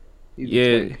though.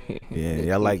 Yeah,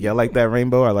 y'all like that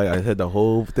rainbow. I said the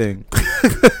whole thing.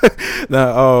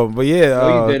 No, but yeah.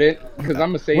 No, you did it because I'm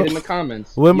gonna say it in the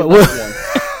comments.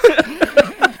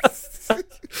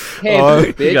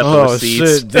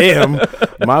 Shit! Damn,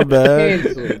 my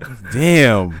bad.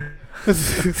 Damn.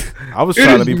 I was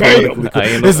trying to be politically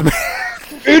correct.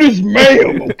 It is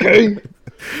ma'am, okay?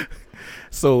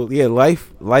 So yeah,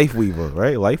 Life Weaver,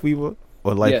 right? Life Weaver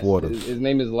or Life Water? His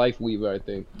name is Life Weaver, I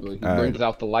think. He brings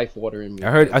out the life water in me.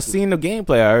 I seen the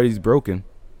gameplay. I heard he's broken.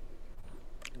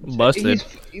 Busted.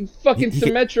 He's fucking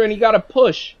Symmetra and he got to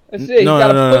push. That's it. No.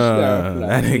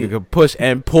 That nigga can push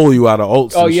and pull you out of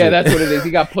ults. Oh yeah, that's what it is. He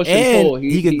got push and pull.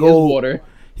 He can go water.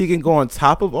 He can go on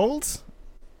top of ults.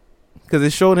 Because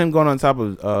it showed him going on top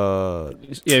of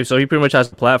yeah, so he pretty much has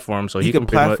the platform, so he can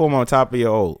platform on top of your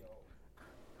ult.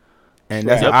 And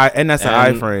that's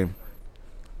an iframe.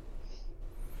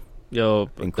 Yo,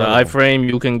 incredible. The iframe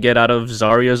you can get out of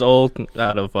Zarya's ult,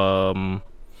 out of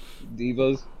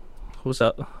Diva's. Who's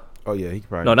that? Oh yeah, he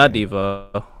probably no, not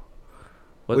Diva.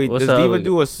 Wait, does Diva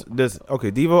do okay,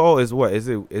 Diva ult is what? Is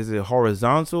it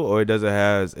horizontal or does it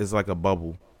has it's like a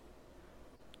bubble?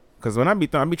 Cause when I be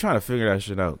trying to figure that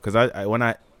shit out. Cause when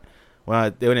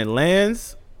it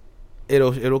lands,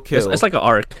 it'll kill. It's like an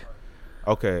arc.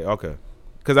 Okay.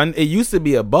 Cause it used to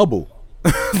be a bubble.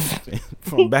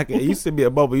 From back, it used to be a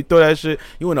bubble. You throw that shit,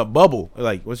 you in a bubble.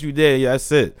 Like once you did, yeah,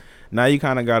 that's it. Now you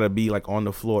kind of gotta be like on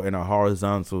the floor in a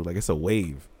horizontal, like it's a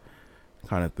wave,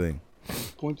 kind of thing.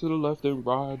 Point to the left and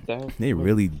ride down. They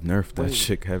really nerfed that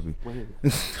shit heavy.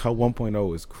 How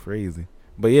 1.0 is crazy.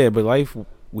 But yeah, Life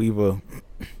Weaver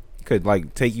could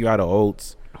like take you out of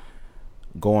ults,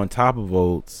 go on top of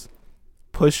ults,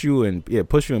 push you and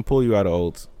pull you out of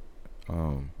ults.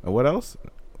 And what else?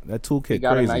 That toolkit he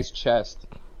got crazy. A nice chest.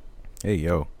 Hey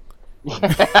yo.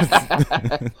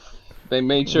 They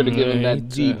made sure to give him that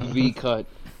deep V cut.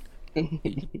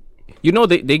 You know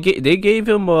they gave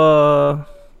him a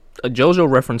JoJo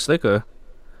reference sticker.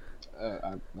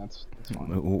 That's fine.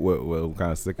 What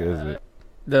kind of sticker is it?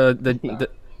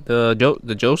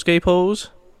 The Josuke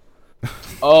pose.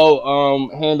 Oh,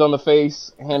 hand on the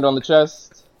face, hand on the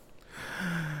chest.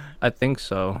 I think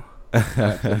so.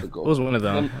 It was one of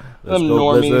them. Let's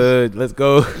go, Blizzard. Let's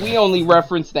go. We only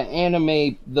reference the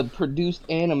anime, the produced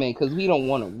anime, because we don't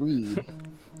want to read.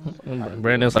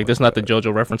 Brandon's like, this is not the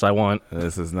JoJo reference I want.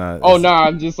 This is not. Oh no,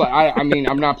 I'm just like, I mean,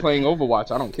 I'm not playing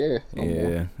Overwatch. I don't care.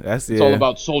 Yeah, it's all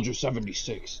about Soldier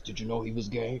 76. Did you know he was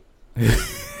gay?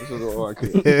 This is all I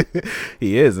care.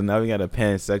 He is, and now we got a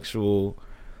pansexual.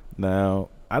 Now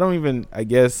I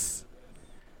guess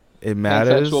it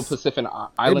matters. Pansexual Pacific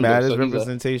Islander. It matters so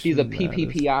representation. He's a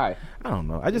PPPI. I don't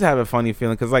know. I just have a funny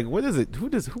feeling because, like, what is it?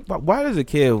 Why does it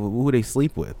care who they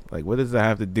sleep with? Like, what does that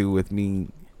have to do with me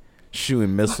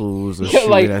shooting missiles or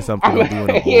shooting at something or doing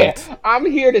a bolt? I'm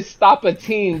here to stop a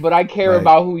team, but I care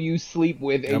about who you sleep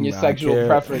with and your sexual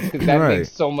preference because that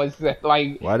makes so much sense.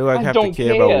 Like, why do I have to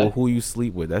care about who you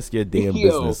sleep with? That's your damn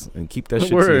business, and keep that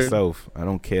shit to yourself. I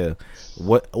don't care.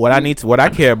 What I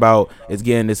care about is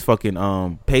getting this fucking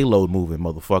payload moving,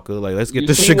 motherfucker. Like, let's get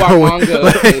this shit going.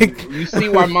 You see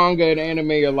why manga and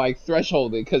anime are like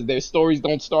thresholded because their stories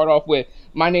don't start off with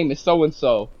 "My name is so and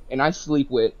so and I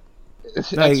sleep with."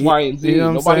 X, Y, and Z.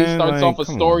 Nobody starts off a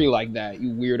story like that, you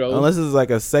weirdo. Unless it's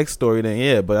like a sex story, then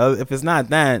yeah. But if it's not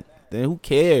that, then who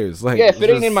cares? Like, yeah, if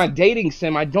it ain't in my dating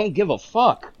sim, I don't give a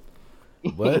fuck.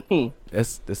 What?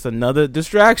 It's another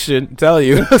distraction. I'm telling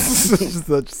you.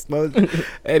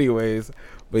 Anyways,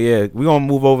 But yeah, we're gonna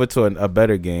move over to a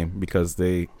better game because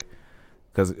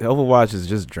Overwatch is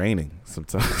just draining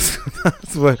sometimes.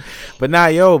 but now,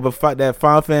 that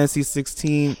Final Fantasy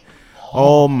 16.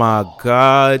 Oh my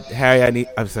God, Harry!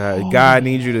 I'm sorry, God, I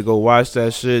need you to go watch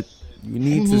that shit. You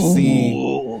need to see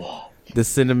the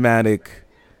cinematic.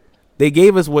 They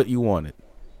gave us what you wanted.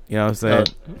 You know what I'm saying?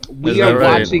 We are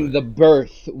watching the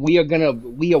birth. We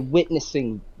are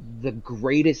witnessing the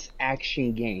greatest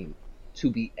action game to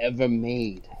be ever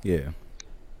made. Yeah.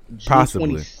 June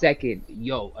Possibly. 22nd.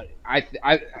 Yo,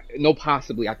 no,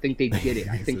 possibly. I think they did it.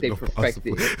 I think they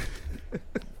perfected it.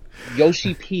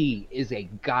 Yoshi P is a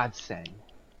godsend.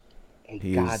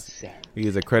 He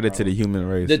is a credit to the human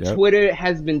race. The Twitter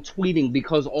has been tweeting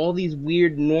because all these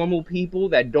weird normal people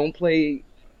that don't play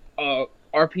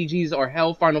RPGs or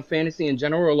hell Final Fantasy in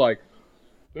general are like,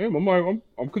 damn,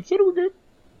 I'm considering it.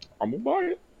 I'm gonna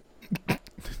buy it.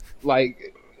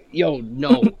 Like,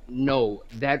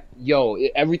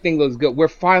 everything looks good. We're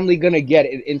finally gonna get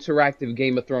an interactive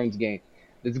Game of Thrones game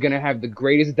that's gonna have the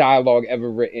greatest dialogue ever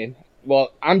written.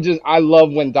 Well, I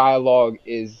love when dialogue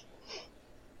is,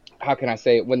 how can I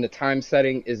say it, when the time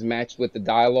setting is matched with the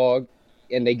dialogue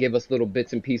and they give us little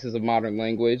bits and pieces of modern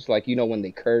language, like, when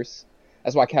they curse.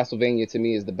 That's why Castlevania to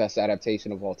me is the best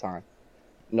adaptation of all time.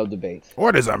 No debate.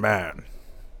 What is a man?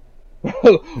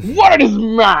 What is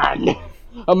man?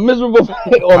 A miserable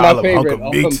or my favorite.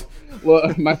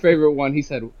 My favorite one, he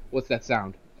said, what's that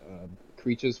sound?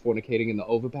 Creatures fornicating in the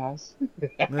overpass.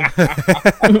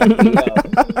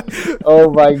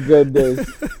 Oh my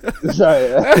goodness. Sorry,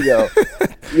 yo.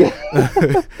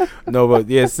 Yeah. No, but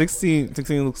yeah, 16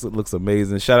 looks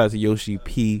amazing. Shout out to Yoshi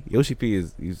P. Yoshi P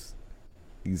is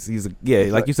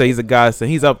like you say, he's a guy. So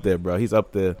he's up there, bro. He's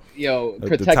up there. Yo,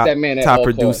 protect that man at top all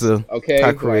producer, costs, okay?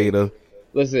 top creator. Like,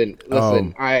 listen.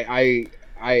 I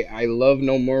love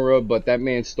Nomura, but that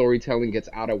man's storytelling gets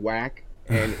out of whack.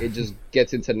 And it just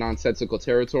gets into nonsensical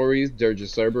territories. Dirge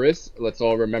Cerberus. Let's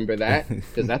all remember that,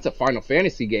 because that's a Final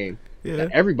Fantasy game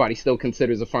that everybody still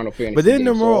considers a Final Fantasy. But didn't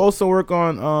Nomura also work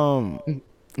on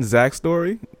Zack's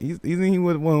story? Isn't he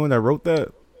the one that wrote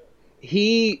that?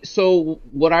 So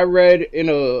what I read in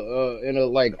a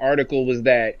like article was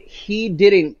that he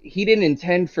didn't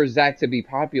intend for Zack to be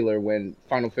popular when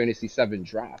Final Fantasy VII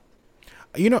dropped.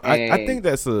 I think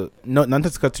that's not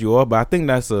to cut you off, but I think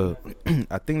that's a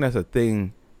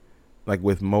thing, like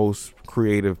with most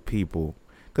creative people.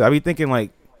 Cause I be thinking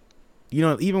like,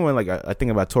 even when like I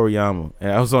think about Toriyama,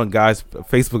 and I was on Guy's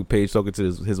Facebook page talking to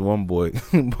his one boy,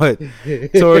 but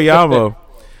Toriyama,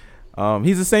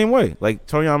 he's the same way. Like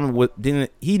Toriyama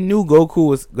he knew Goku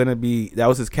was gonna be, that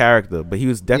was his character, but he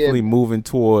was definitely moving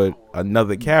toward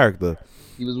another character.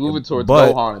 He was moving towards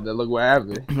Gohan, and then look what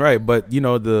happened. Right, but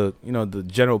the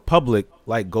general public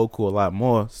like Goku a lot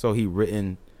more, so he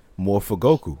written more for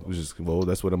Goku. Which is,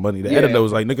 that's where the money. The editor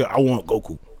was like, "Nigga, I want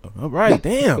Goku." All right,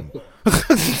 damn.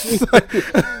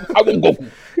 I want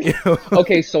Goku.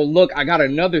 Okay, so look, I got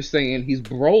another saying. He's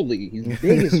Broly. He's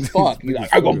big as fuck. He's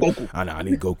like, I want Goku. I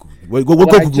need Goku. What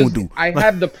Goku gonna do? I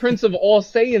have the Prince of all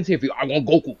Saiyans here for you. I want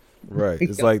Goku. Right,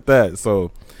 it's like that. So,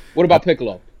 what about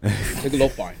Piccolo? Piccolo,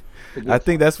 fine. I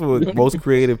think that's what most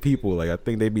creative people like. I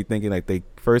think they be thinking like they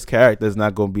first character is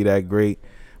not gonna be that great,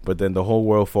 but then the whole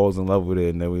world falls in love with it,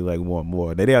 and then we like want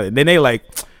more. Then they like,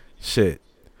 shit.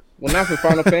 Well, not for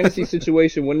Final Fantasy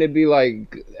situation. Wouldn't it be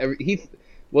like he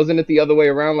wasn't it the other way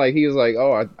around? Like he was like,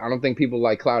 oh, I don't think people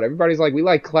like Cloud. Everybody's like, we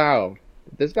like Cloud.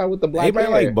 This guy with the black hair.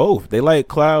 Everybody like both. They like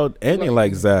Cloud and they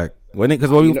like Zack. Because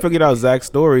when we figured out Zack's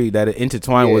story that it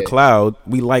intertwined with Cloud,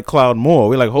 we like Cloud more.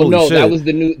 We're like, holy shit.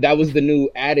 That was the new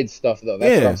added stuff though.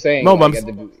 That's what I'm saying. No,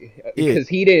 because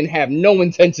he didn't have no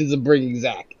intentions of bringing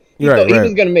Zack. He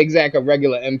was gonna make Zack a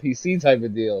regular NPC type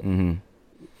of deal. Mm-hmm.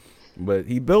 But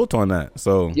he built on that.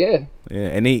 So yeah,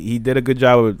 and he did a good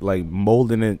job of like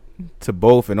molding it to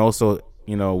both, and also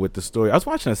with the story. I was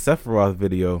watching a Sephiroth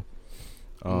video.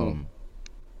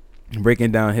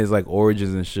 Breaking down his like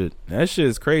origins and shit. That shit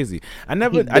is crazy. I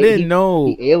didn't know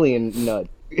the alien nut.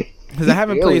 Because I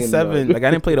haven't played 7. Like I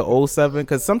didn't play the old 7.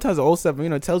 Because sometimes the old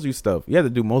 7, it tells you stuff. You have to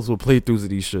do multiple playthroughs of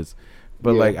these shits.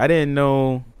 But like I didn't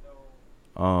know.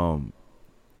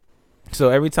 So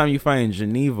every time you find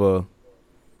Geneva,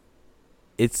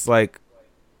 it's like,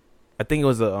 I think it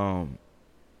was a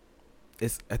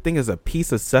it's a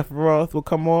piece of Sephiroth will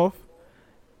come off.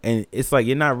 And it's like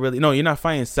you're not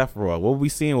fighting Sephiroth. What we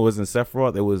seen wasn't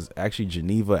Sephiroth. It was actually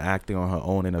Geneva acting on her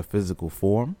own in a physical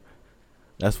form.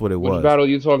 That's what it was. Which battle are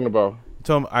you talking about?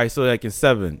 All right, so like in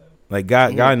 7, like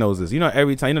God knows this.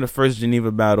 Every time, the first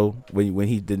Geneva battle when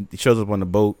he shows up on the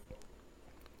boat.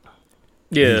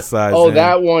 Yeah. Oh,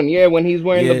 that one. Yeah, when he's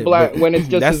wearing the black, when it's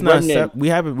just his remnant. We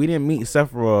didn't meet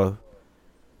Sephiroth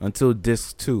until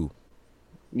disc 2.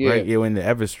 Yeah. Right? Yeah, in the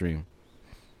Everstream.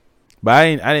 But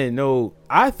I didn't know.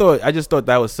 I just thought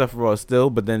that was Sephiroth still,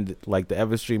 but then like the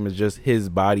Everstream is just his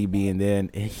body being there,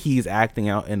 and he's acting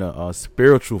out in a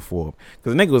spiritual form.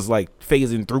 Because the nigga was like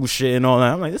phasing through shit and all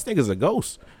that. I'm like, this nigga's a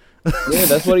ghost. Yeah,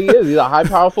 that's what he is. He's a high,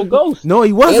 powerful ghost. No,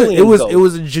 he wasn't. Alien It was ghost. It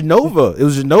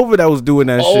was Genova that was doing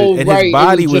that shit, and his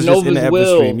body was just in the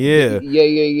Everstream.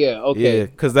 Yeah. Okay. Yeah,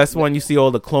 because that's when you see all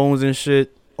the clones and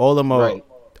shit. All of them are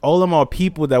all of them are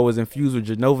people that was infused with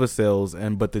Genova cells,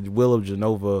 but the will of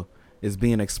Genova is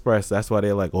being expressed. That's why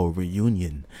they're like, oh,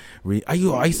 reunion. I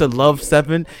used to love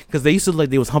 7 because they used to like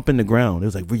they was humping the ground. It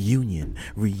was like reunion.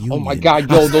 Oh my god,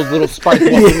 yo, those little sprites were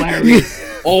hilarious.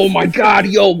 Oh my god,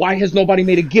 yo, why has nobody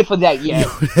made a gif of that yet?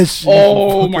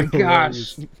 Oh my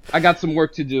gosh, I got some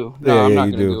work to do. No, I'm not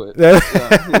gonna do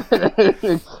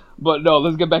it. But no,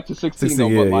 let's get back to 16 though.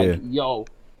 But like, yo,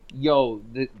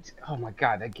 oh my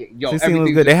god, that game, yo, 16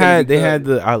 was good. They had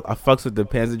the I fucks with the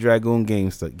Panzer Dragoon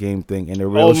game thing and the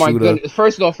real shooter. Oh my goodness!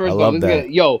 First off,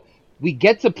 yo, we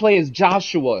get to play as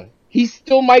Joshua. He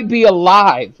still might be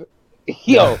alive.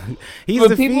 Yo, he's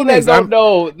for people that don't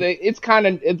know, it's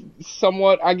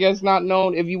somewhat, I guess, not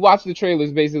known. If you watch the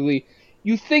trailers, basically,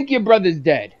 you think your brother's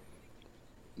dead.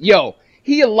 Yo,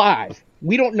 he alive.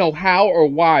 We don't know how or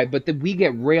why, but we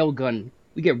get railgun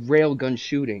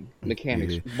shooting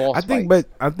mechanics. Yeah. I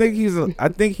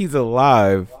think he's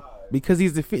alive because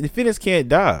the Phoenix can't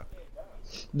die.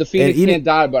 The Phoenix can't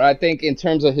die, but I think in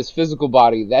terms of his physical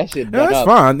body, that shit done that's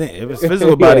fine. If his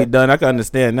physical body done, I can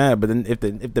understand that. But then if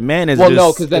the man is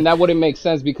no, because then that wouldn't make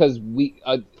sense because we're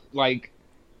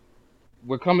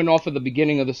coming off of the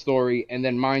beginning of the story, and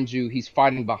then mind you, he's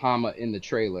fighting Bahamut in the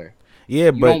trailer.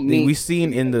 Yeah, but we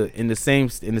seen in the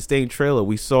same trailer,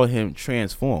 we saw him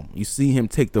transform. You see him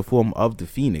take the form of the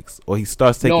Phoenix, or he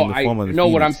starts taking the form of the Phoenix. No,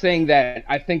 what I'm saying that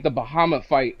I think the Bahamut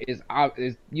fight is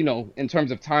in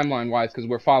terms of timeline wise, because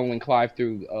we're following Clive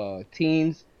through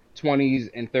teens, 20s,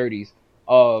 and 30s.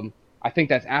 I think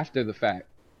that's after the fact,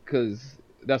 because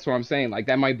that's what I'm saying. Like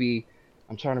that might be.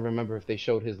 I'm trying to remember if they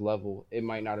showed his level. It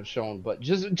might not have shown, but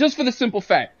just for the simple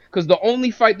fact, because the only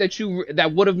fight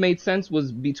that would have made sense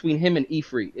was between him and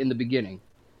Ifrit in the beginning.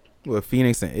 Well,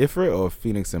 Phoenix and Ifrit, or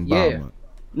Phoenix and Bahamut? Yeah.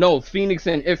 No, Phoenix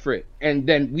and Ifrit, and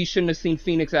then we shouldn't have seen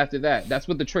Phoenix after that. That's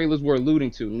what the trailers were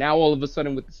alluding to. Now all of a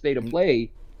sudden, with the state of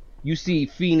play, you see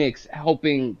Phoenix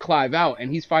helping Clive out,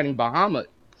 and he's fighting Bahamut.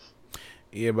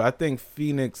 Yeah, but I think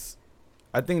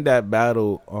that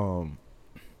battle.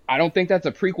 I don't think that's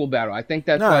a prequel battle. I think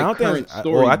that's current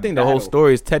story. I think the whole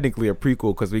story is technically a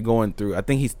prequel because we're going through. I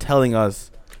think he's telling us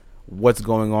what's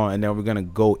going on, and then we're gonna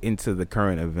go into the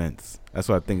current events. That's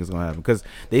what I think is gonna happen because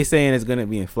they saying it's gonna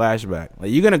be in flashback.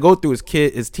 Like you're gonna go through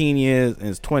his teen years and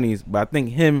his 20s, but I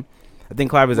think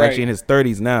Clive is actually in his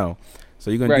 30s now.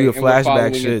 So you're gonna do the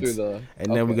flashback shits,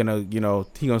 then we're gonna,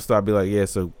 he gonna start be like, yeah,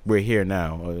 so we're here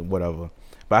now or whatever.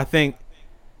 But I think.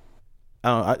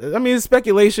 I mean, it's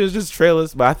speculation, it's just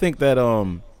trailers, but I think that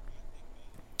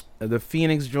the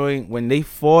Phoenix joint, when they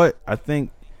fought, I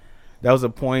think that was a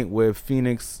point where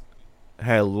Phoenix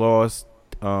had lost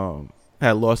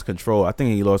control. I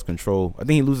think he lost control. I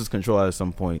think he loses control at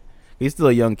some point. He's still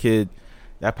a young kid.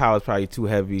 That power is probably too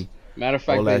heavy. Matter of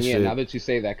fact, now that you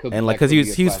say that, and like, because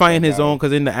he was fighting his own,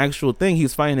 because in the actual thing, he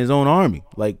was fighting his own army.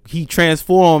 Like he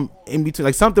transformed in between,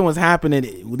 like something was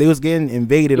happening. They was getting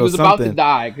invaded or something. He was about to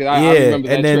die. Cause I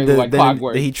remember that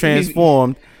then he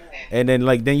transformed, and then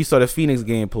you saw the Phoenix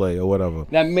gameplay or whatever.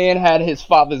 That man had his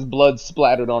father's blood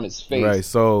splattered on his face. Right.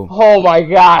 So. Oh my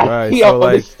god. Right. Yo,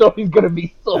 this story's gonna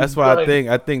be so. That's why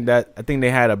I think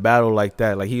they had a battle like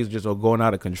that. Like he was just going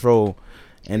out of control.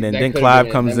 And then Clive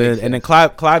comes in, and then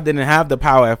Clive didn't have the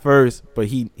power at first, but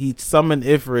he summoned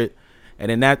Ifrit,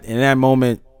 and in that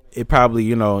moment, it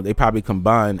probably they probably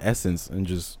combined essence and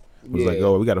just was like,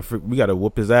 oh, we gotta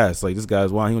whoop his ass. Like this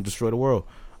guy's wild, he gonna destroy the world.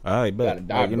 All right, bet.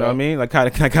 Like, you know what I mean? Like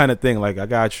kind of thing. Like I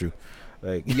got you.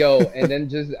 Like and then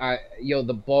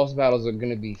the boss battles are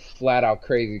gonna be flat out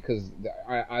crazy because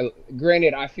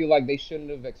granted I feel like they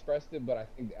shouldn't have expressed it, but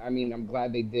I'm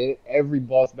glad they did. Every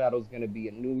boss battle is gonna be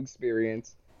a new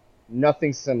experience,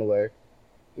 nothing similar.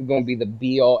 It's gonna be the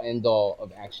be all end all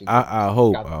of action. I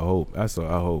hope. That's what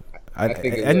I hope. I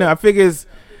figure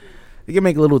they can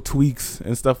make little tweaks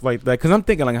and stuff like that because I'm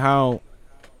thinking like how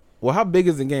big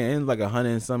is the game? It's like 100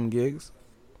 and some gigs.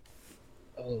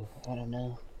 Oh, I don't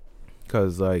know.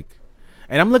 Cause and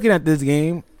I'm looking at this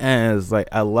game as like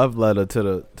a love letter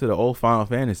to the old Final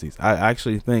Fantasies. I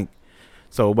actually think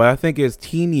so, but I think it's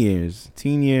teen years.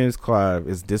 Teen years Clive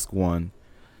is disc 1.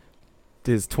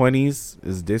 his 20s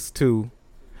is disc 2,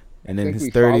 and then his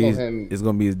we follow 30s him. is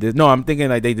gonna be his disc. No, I'm thinking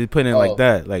like they did put it like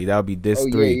that. Like that'll be disc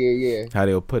 3. Yeah. How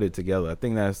they'll put it together. I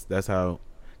think that's how.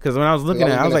 Because when I was looking at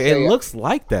it, I was gonna like, say, it looks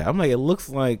like that. I'm like, it looks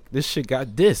like this shit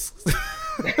got discs.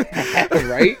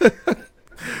 Right?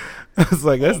 I was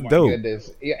like, that's dope.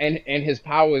 Goodness. Yeah, and his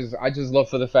powers, I just love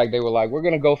for the fact they were like, we're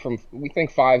gonna go from, we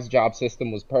think Five's job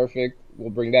system was perfect. We'll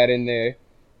bring that in there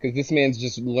because this man's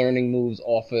just learning moves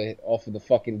off of the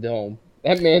fucking dome.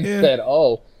 That man said,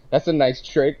 "Oh, that's a nice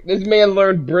trick." This man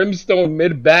learned Brimstone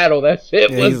mid battle. That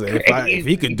shit was like, crazy. if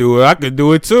he could do it, I could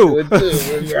do it too.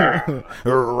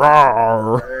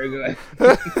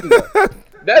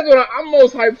 That's what I'm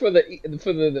most hyped for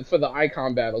the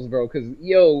icon battles, bro. Because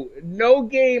no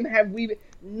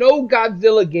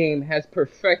Godzilla game has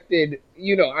perfected.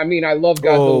 I mean, I love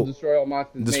Godzilla Destroy All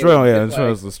Monsters. Destroy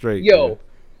the straight.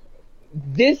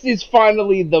 This is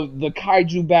finally the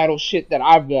kaiju battle shit that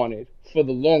I've wanted for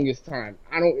the longest time.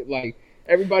 I don't like.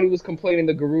 Everybody was complaining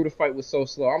the Garuda fight was so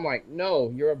slow. I'm like,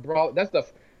 no, you're a brawl.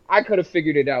 I could have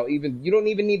figured it out. You don't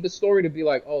even need the story to be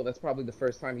like, oh, that's probably the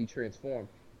first time he transformed.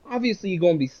 Obviously, you're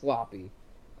gonna be sloppy.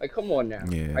 Like, come on now.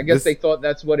 Yeah, I guess they thought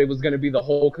that's what it was gonna be, the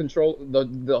whole control,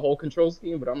 the whole control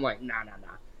scheme. But I'm like, nah.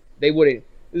 They wouldn't.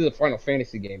 This is a Final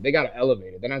Fantasy game. They gotta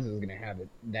elevate it. They're not just gonna have it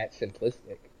that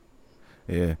simplistic.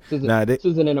 Yeah. This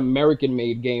isn't an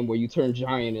American-made game where you turn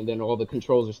giant and then all the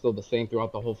controls are still the same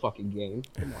throughout the whole fucking game.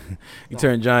 Come on. You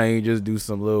turn giant, you just do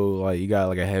some little, like, you got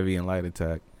like a heavy and light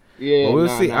attack. Yeah, but we'll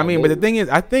see. I mean, but the thing is,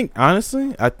 I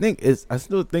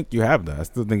still think you have that. I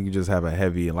still think you just have a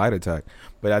heavy and light attack.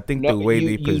 But I think the way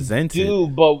they present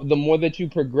it, but the more that you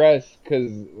progress,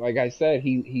 because like I said,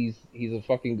 he's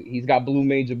got blue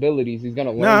mage abilities. He's gonna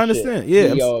learn. No, I understand.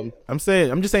 Shit. Yeah, I'm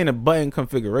just saying the button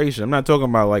configuration. I'm not talking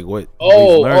about like what.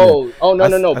 No.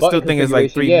 I still think it's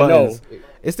like 3 buttons. No.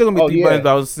 It's still gonna be 3 buttons.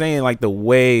 But I was saying like the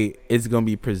way it's gonna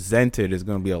be presented is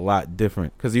gonna be a lot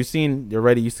different because you've seen a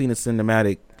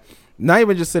cinematic. Not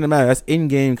even just cinematic, that's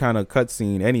in-game kind of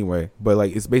cutscene anyway. But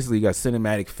like it's basically got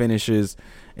cinematic finishes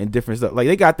and different stuff. Like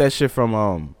they got that shit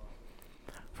from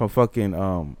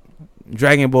fucking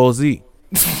Dragon Ball Z.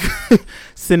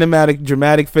 Cinematic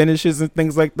dramatic finishes and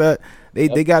things like that.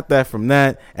 They got that from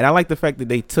that. And I like the fact that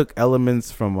they took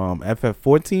elements from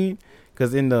FF16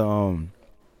 because in the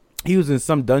he was in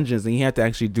some dungeons and he had to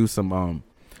actually do some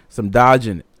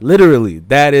dodging. Literally,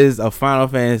 that is a Final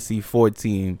Fantasy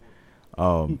 14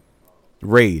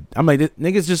 raid. I'm like,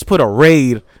 niggas just put a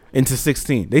raid into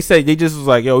 16. They say they just was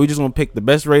like, yo, we just gonna pick the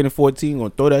best raid in 14, gonna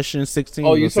throw that shit in 16.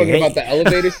 Oh, you're talking about the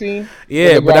elevator scene?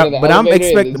 Yeah,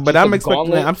 I'm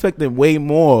expecting way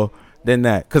more than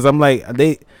that because I'm like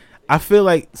I feel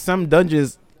like some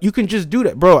dungeons you can just do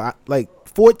that, bro. Like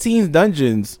 14's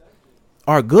dungeons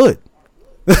are good.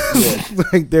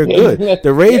 Like they're good.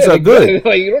 The raids are good.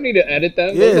 Like you don't need to edit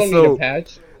them. Those don't need a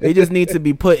patch. They just need to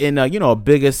be put in a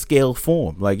bigger scale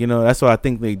form. Like, that's what I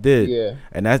think they did. Yeah.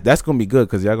 And that's going to be good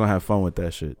because y'all going to have fun with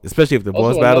that shit. Especially if the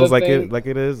boss battles like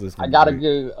it is. I got to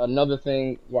give another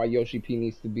thing why Yoshi P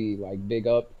needs to be like big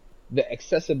up. The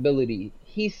accessibility.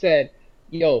 He said,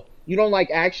 yo, you don't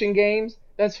like action games?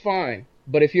 That's fine.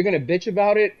 But if you're going to bitch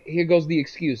about it, here goes the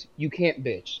excuse. You can't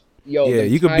bitch. Yo, yeah,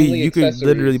 you could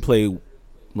literally play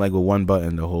like with one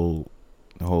button the whole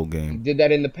game. He did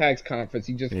that in the PAX conference.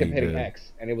 He just kept hitting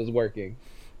X, and it was working.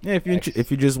 Yeah,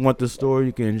 if you just want the story,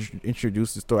 you can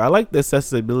introduce the story. I like the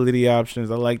accessibility options.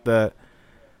 I like that.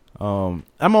 I'm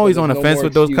always on the fence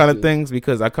with those kind of things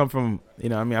because I come from,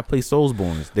 I play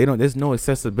Soulsborns. There's no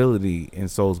accessibility in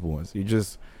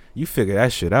Soulsborns. You figure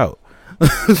that shit out.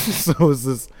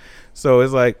 So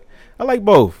it's like I like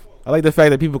both. I like the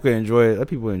fact that people can enjoy it. Let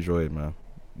people enjoy it, man.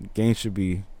 Games should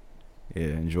be. Yeah,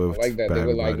 enjoy. I like that. They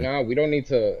were like, nah, we don't need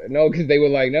to. No, because they were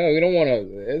like, no, we don't want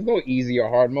to. There's no easy or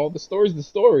hard mode. The story's the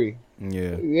story.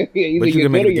 Yeah. But you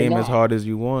can make the game as hard as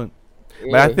you want.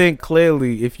 Yeah. But I think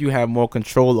clearly, if you have more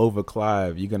control over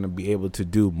Clive, you're going to be able to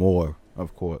do more,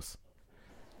 of course.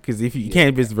 Because if you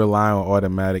can't just rely on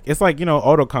automatic. It's like,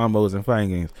 auto combos in fighting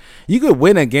games. You could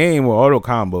win a game with auto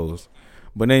combos.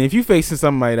 But then if you're facing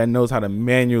somebody that knows how to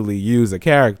manually use a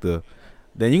character,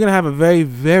 then you're going to have a very,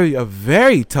 very,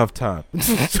 very tough time.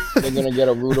 They're going to get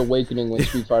a rude awakening when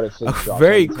Street Fighter 6 drops. A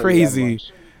very crazy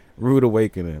rude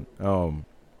awakening.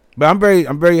 But I'm very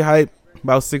hyped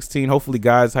about 16. Hopefully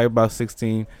guys hyped about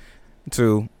 16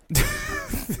 too.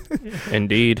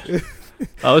 Indeed.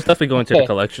 I was definitely going to the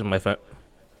collection,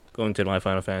 going to my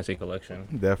Final Fantasy collection.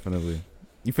 Definitely.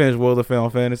 You finished World of Final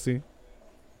Fantasy?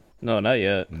 No, not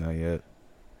yet. Not yet.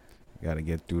 Got to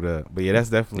get through that. But yeah, that's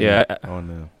definitely on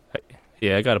the.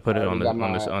 Yeah, I gotta put it on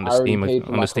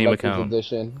the Steam account.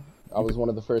 Edition. I was one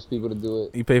of the first people to do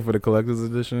it. You paid for the collector's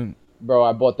edition? Bro,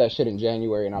 I bought that shit in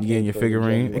January, and I You paid getting your for it in figurine?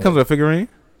 January. It comes with a figurine?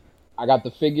 I got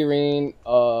the figurine.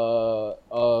 What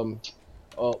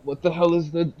the hell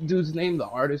is the dude's name? The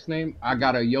artist's name? I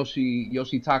got a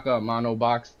Yoshitaka Amano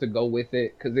box to go with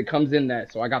it because it comes in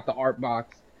that. So I got the art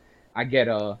box. I get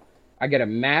a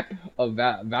map of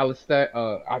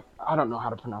Valistat. I don't know how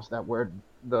to pronounce that word.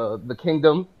 The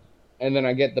kingdom, and then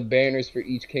I get the banners for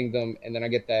each kingdom, and then I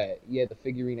get the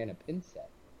figurine and a pin set,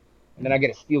 and then I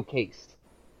get a steel case.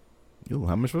 Yo,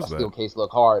 how much was that? Steel case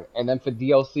look hard. And then for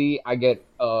DLC, I get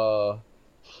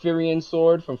Firion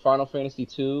sword from Final Fantasy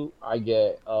 2. I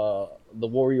get the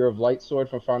Warrior of Light sword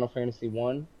from Final Fantasy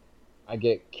 1. I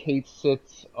get Kate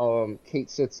Sith's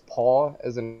paw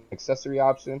as an accessory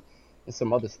option, and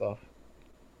some other stuff.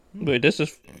 Wait, this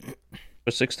is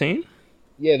for 16?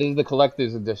 Yeah, this is the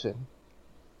collector's edition.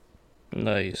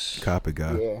 Nice. Copy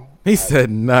guy. Yeah. He said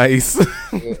nice.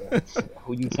 Yeah.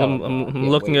 Who you telling? I'm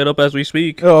looking it up as we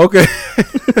speak. Oh, okay.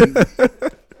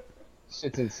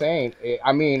 Shit's insane.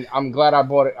 I mean, I'm glad I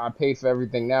bought it. I paid for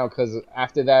everything now because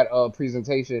after that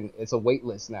presentation, it's a wait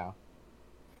list now.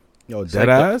 Yo, dead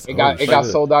ass? It got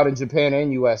sold out in Japan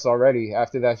and US already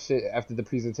after that shit. After the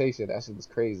presentation, that shit was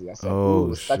crazy. I said,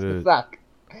 "Ooh, such a suck."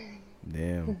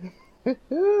 Damn.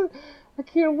 I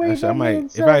can't wait. Actually, I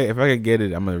might if I could get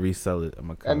it, I'm gonna resell it.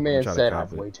 That man said,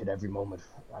 "I've waited every moment.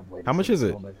 I've waited." How much is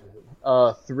it?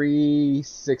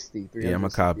 $360. Yeah, I'm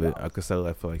gonna cop it. I could sell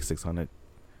it for like $600.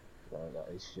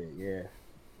 Shit, yeah.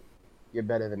 You're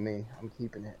better than me. I'm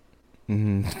keeping it.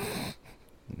 Nah,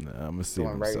 I'm gonna see.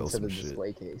 Going right sell into some the shit.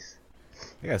 display case.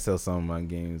 I gotta sell some of my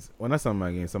games. Well, not some of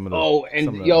my games. Some of the. Oh,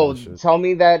 and yo, tell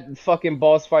me that fucking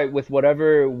boss fight with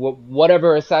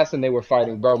whatever assassin they were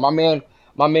fighting, bro. My man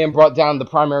brought down the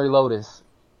primary Lotus.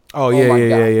 Oh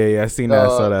yeah. I seen that.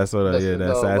 I saw that. Yeah,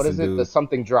 that assassin what is it? dude. The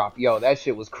something drop. Yo, that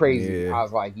shit was crazy. Yeah. I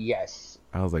was like, yes.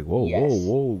 I was like, whoa.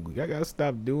 Y'all gotta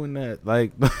stop doing that.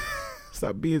 Like,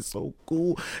 stop being so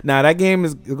cool. Nah, that game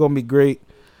is gonna be great.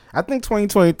 I think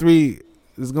 2023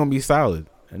 is gonna be solid.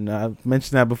 And I've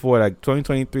mentioned that before. Like,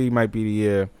 2023 might be the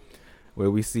year where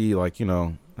we see, like, you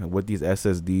know, what these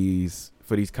SSDs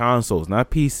for these consoles,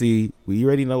 not PC. We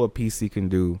already know what PC can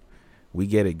do. We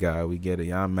get it, guy. We get it.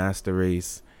 Y'all master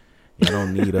race. Y'all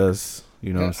don't need us.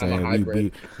 You know what I'm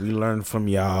saying? We learn from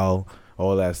y'all.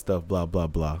 All that stuff, blah blah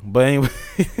blah. But anyway,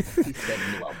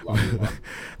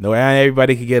 no,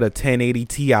 everybody could get a 1080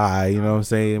 Ti. You know what I'm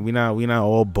saying? We not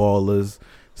all ballers.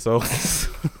 So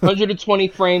 120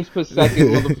 frames per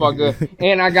second, motherfucker.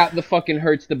 And I got the fucking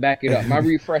hertz to back it up. My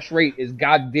refresh rate is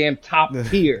goddamn top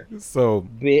tier. So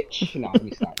bitch. No, let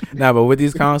me stop. Nah, but with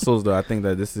these consoles though, I think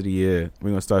that this is the year we're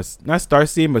gonna start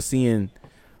seeing, but seeing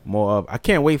more of. I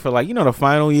can't wait for, like, you know, the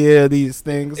final year of these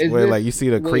things like you see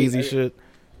the crazy shit.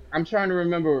 I'm trying to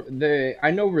remember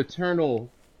I know Returnal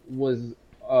was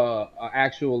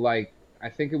actual, like, I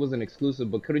think it was an exclusive,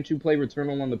 but couldn't you play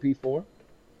Returnal on the P4?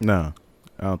 No,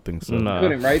 I don't think so. No.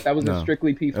 Couldn't, right? That was a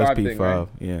strictly P5 That's thing, right?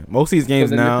 Yeah. Most of these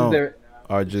games now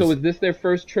are just. So is this their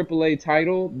first AAA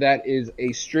title that is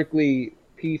a strictly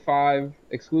P5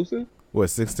 exclusive? What,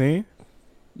 16?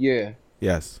 Yeah.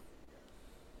 Yes.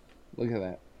 Look at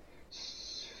that.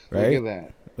 Right? Look at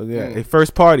that. A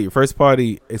first party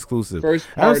exclusive.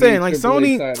 I'm saying, like,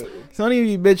 Sony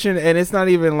be bitching, and it's not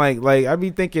even like I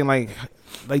be thinking like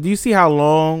do you see how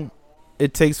long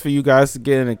it takes for you guys to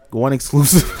get one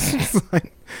exclusive?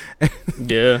 Like,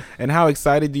 yeah. And how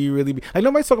excited do you really be? Like,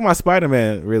 nobody's talking about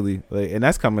Spider-Man really, like, and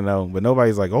that's coming out, but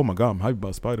nobody's like, oh my god, I'm hyped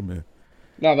about Spider-Man.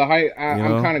 No, the hype.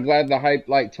 I'm kind of glad the hype,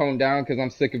 like, toned down, because I'm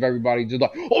sick of everybody just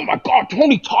like, oh my god,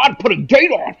 Tony Todd put a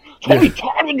date on. Tony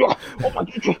Todd, oh my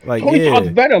god, like, Tony Todd's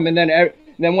Venom, and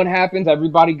then what happens?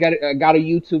 Everybody got a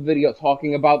YouTube video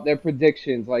talking about their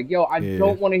predictions. Like, yo, I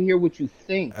don't want to hear what you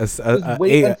think.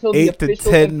 Wait until the 8 to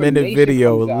 10 minute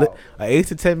video, an 8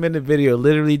 to 10 minute video,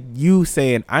 literally you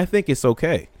saying, I think it's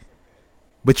okay.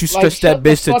 But you stretch that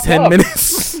bitch to 10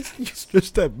 minutes. You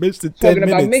stretch that bitch to 10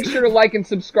 minutes. Make sure to like and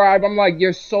subscribe. I'm like,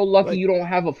 you're so lucky you don't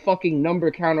have a fucking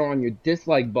number counter on your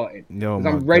dislike button. No,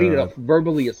 I'm ready to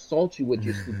verbally assault you with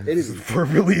your stupidity.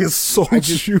 Verbally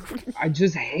assault you. I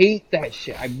just hate that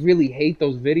shit. I really hate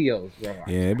those videos, bro.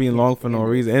 Yeah, it being long for no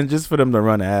reason. And just for them to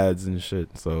run ads and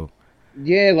shit, so.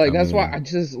 Yeah, like, that's why I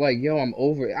just, like, yo, I'm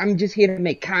over it. I'm just here to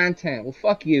make content. Well,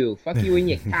 fuck you. Fuck you and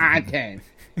your content.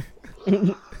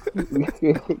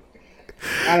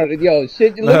 I don't know, yo,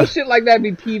 little shit like that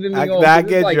be peeving me off. I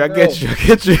get you.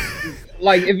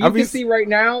 Like, if you can see right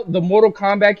now, the Mortal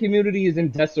Kombat community is in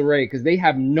disarray because they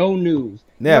have no news.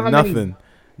 They have nothing.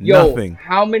 Nothing.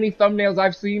 How many thumbnails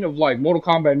I've seen of, like, Mortal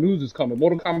Kombat news is coming.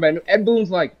 Ed Boon's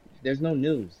like, there's no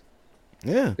news.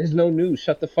 Yeah. There's no news.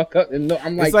 Shut the fuck up. And no,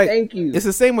 I'm like, like, thank you. It's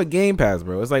the same with Game Pass,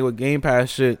 bro. It's like with Game Pass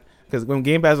shit. Because when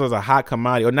Game Pass was a hot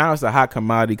commodity, or now it's a hot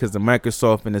commodity because the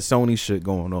Microsoft and the Sony shit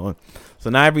going on. So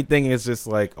now everything is just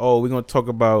like, oh, we're going to talk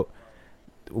about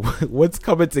what's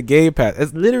coming to Game Pass.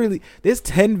 It's literally, there's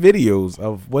 10 videos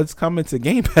of what's coming to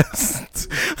Game Pass.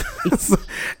 So,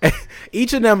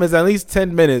 each of them is at least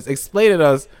 10 minutes.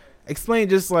 Explain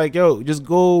just like, yo, just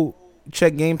go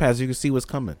check Game Pass. You can see what's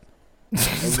coming.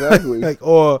 Exactly. Like,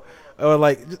 or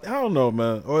like, I don't know,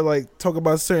 man. Or like talk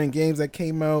about certain games that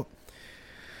came out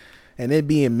and it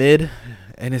being mid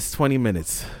and it's 20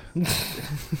 minutes.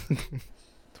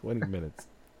 20 minutes.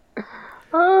 You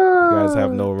guys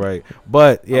have no right.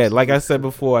 But yeah, like I said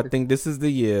before, I think this is the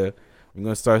year we're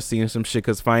gonna start seeing some shit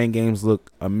because fighting games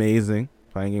look amazing.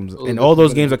 Fighting games, and all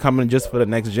those games are coming just for the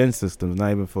next gen systems,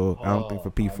 not even for I don't think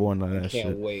for P4 and all that shit.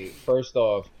 Can't wait. First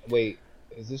off,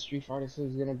 is this Street Fighter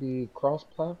 6 gonna be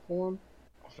cross-platform?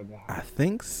 I forgot. I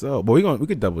think so, but we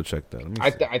could double check that.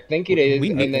 I think it is.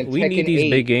 We and then we Tekken need these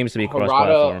 8, big games to be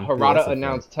cross-platform. Harada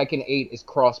announced Tekken 8 is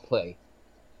cross-play.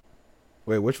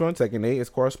 Wait, which one? Tekken 8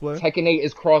 is crossplay? Tekken 8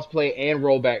 is crossplay and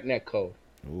rollback netcode.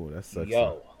 Ooh, that's sexy.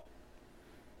 Yo.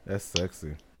 That's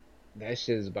sexy. That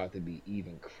shit is about to be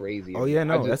even crazier. Oh yeah,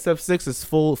 no, SF6 is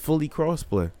fully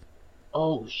crossplay.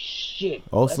 Oh shit.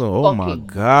 Also, oh my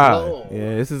god.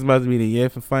 Yeah, this is about to be the year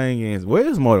for fighting games.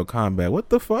 Where's Mortal Kombat? What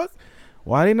the fuck?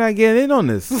 Why they not getting in on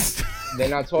this? They're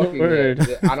not talking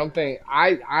yet. I don't think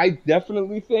I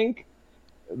definitely think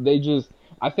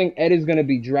I think Ed is gonna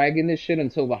be dragging this shit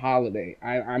until the holiday.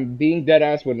 I'm being dead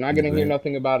ass. We're not gonna hear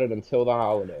nothing about it until the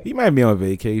holiday. He might be on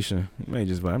vacation. He might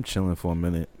just. I'm chilling for a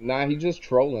minute. Nah, he's just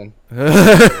trolling.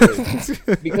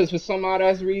 Because for some odd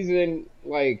ass reason,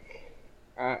 like,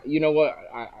 you know what?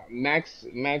 Max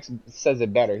says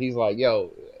it better. He's like, yo,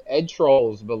 Ed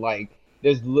trolls, but like,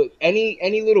 there's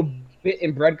any little bit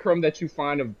in breadcrumb that you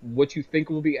find of what you think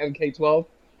will be MK12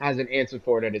 has an answer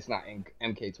for it, and it's not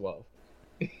MK12.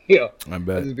 Yeah, I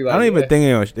bet. Like, I don't even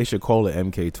think they should call it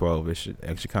MK12. It should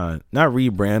actually kind of not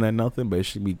rebrand or nothing, but it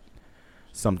should be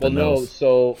something else. No,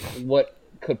 so what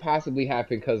could possibly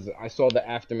happen, because I saw the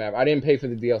aftermath. I didn't pay for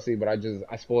the DLC, but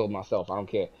I spoiled myself. I don't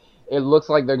care. It looks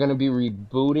like they're going to be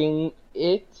rebooting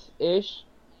it-ish,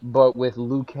 but with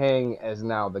Liu Kang as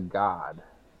now the god.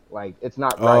 Like, it's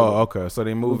not right. Oh, okay. So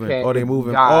they moving.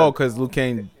 Because Liu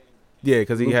Kang... Yeah,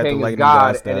 because he had the lightning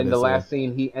god status. And in the last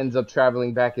scene, he ends up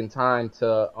traveling back in time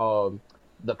to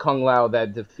the Kung Lao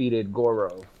that defeated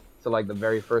Goro. So, like, the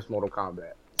very first Mortal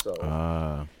Kombat.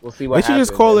 So, we'll see what happens. They should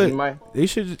just call it... They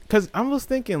should... Because I was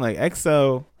thinking, like,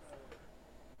 XL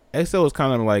was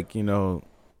kind of like, you know...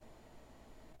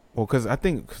 Well, because I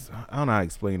think... I don't know how to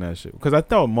explain that shit. Because I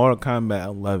thought Mortal Kombat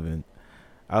 11...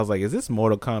 I was like, is this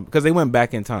Mortal Kombat... Because they went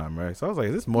back in time, right? So I was like,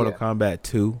 is this Mortal Kombat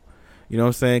 2? You know what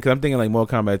I'm saying? Because I'm thinking like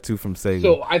Mortal Kombat 2 from Sega.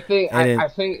 So I think I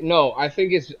think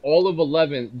it's all of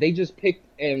 11. They just picked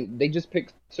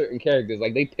certain characters.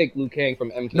 Like they picked Liu Kang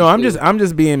from MK2. No, I'm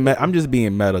just being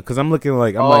meta because I'm looking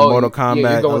like Mortal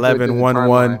Kombat 11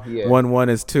 1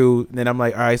 is 2. Then I'm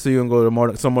like, all right, so you can go to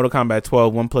Mortal Kombat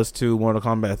 12 1 plus 2 Mortal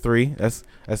Kombat 3. That's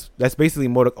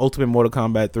basically Ultimate Mortal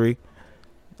Kombat 3.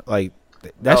 Like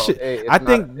that shit. I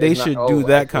think they should do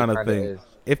that kind of thing.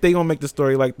 If they gonna make the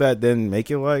story like that, then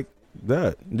make it like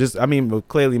that. We'll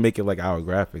clearly make it like our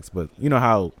graphics, but you know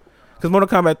how, because Mortal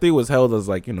Kombat 3 was held as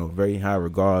like, you know, very high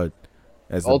regard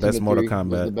as the best Mortal Kombat.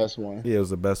 Was the best one. Yeah, it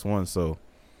was the best one. So,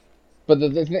 but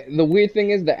the weird thing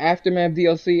is the Aftermath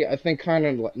DLC, I think, kind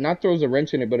of not throws a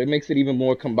wrench in it, but it makes it even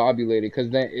more combobulated because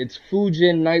then it's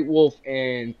Fujin, Nightwolf,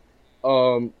 and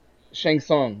Shang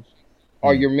Tsung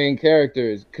are your main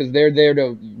characters because they're there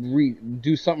to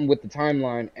do something with the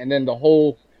timeline, and then the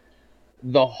whole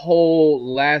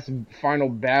last final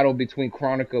battle between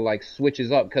Kronika like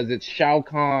switches up because it's Shao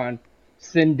Kahn,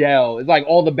 Sindel. It's like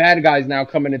all the bad guys now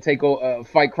coming to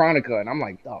fight Kronika, and I'm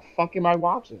like, the fuck am I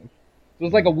watching? So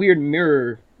it's like a weird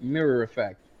mirror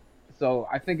effect. So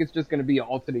I think it's just gonna be an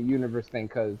alternate universe thing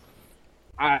because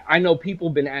I know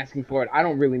people been asking for it. I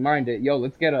don't really mind it. Yo,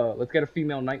 let's get a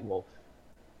female Nightwolf.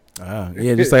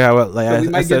 Yeah, just like how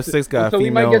SF6 got female Thunderhawk, we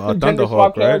might get some gender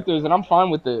swap right? characters, and I'm fine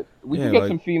with it. We can get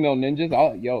some female ninjas.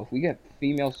 If we get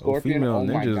female Scorpion, female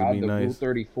my ninjas god, would be the nice. Rule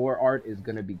 34 art is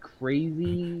gonna be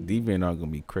crazy. Deviant art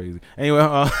gonna be crazy. Anyway,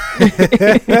 I'm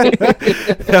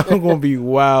gonna be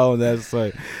wild. That's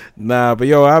like, nah, but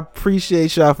yo, I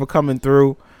appreciate y'all for coming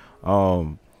through,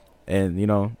 and you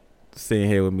know, sitting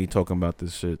here with me talking about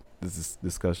this shit. This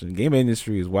discussion. Game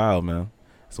industry is wild, man.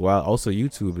 It's wild. Also,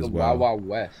 YouTube is wild. Wild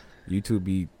West. YouTube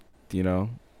be, you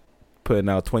know, putting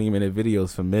out 20-minute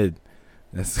videos for mid.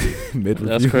 That's mid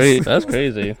That's crazy. That's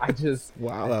crazy. I just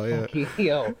wow out here.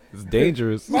 yo. It's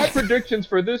dangerous. My predictions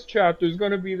for this chapter is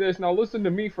gonna be this. Now listen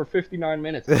to me for 59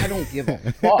 minutes. I don't give a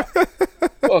fuck.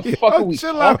 What the fuck are we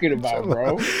talking about,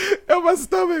 bro? In my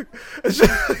stomach. So,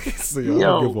 yo, I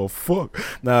don't give a fuck.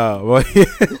 Nah, well,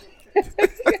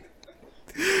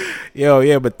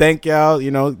 yeah, but thank y'all.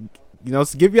 So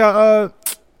give y'all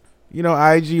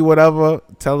IG whatever.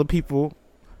 Tell the people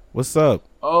what's up.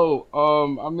 Oh,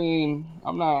 I mean,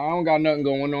 I don't got nothing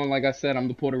going on. Like I said, I'm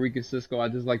the Puerto Rican Cisco. I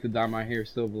just like to dye my hair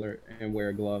silver and wear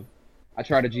a glove. I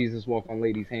try to Jesus walk on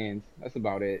ladies' hands. That's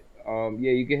about it. Yeah,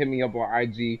 you can hit me up on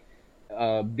IG,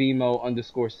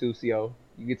 BMO_Sucio.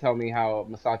 You can tell me how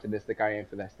misogynistic I am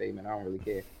for that statement. I don't really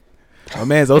care. My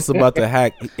man's also about to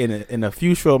hack in a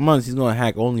few short months. He's gonna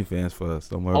hack OnlyFans for us.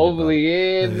 Don't worry. Hopefully,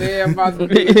 yeah, man. I'm about to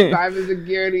be a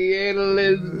cybersecurity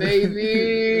analyst,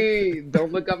 baby.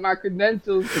 Don't look up my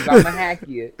credentials because I'm gonna hack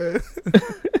you.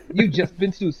 You just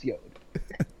been sucioed.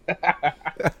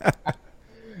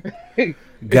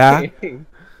 Guy.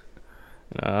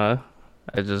 I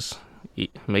just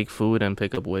make food and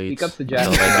pick up weights. Pick up the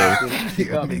jacket.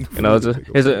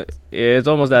 It's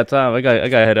almost that time. I got to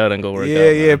head out and go work out.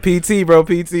 Yeah, PT, bro,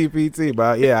 PT.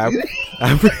 But yeah,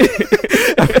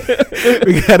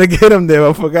 we gotta get him there.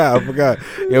 I forgot.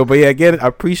 Yo, but yeah, again, I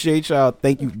appreciate y'all.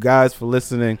 Thank you guys for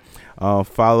listening.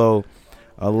 Follow,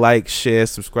 like, share,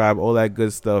 subscribe, all that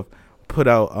good stuff.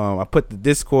 I put the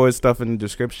Discord stuff in the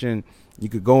description. You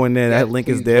could go in there. That link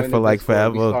is there for like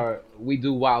forever. We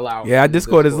do wild out. Yeah, our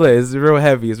Discord is lit. It's real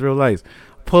heavy. It's real nice.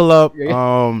 Pull up.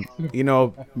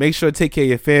 Make sure to take care of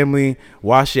your family.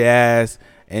 Wash your ass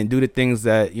and do the things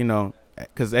that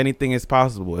because anything is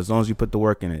possible as long as you put the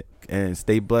work in it. And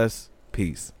stay blessed.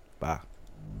 Peace. Bye.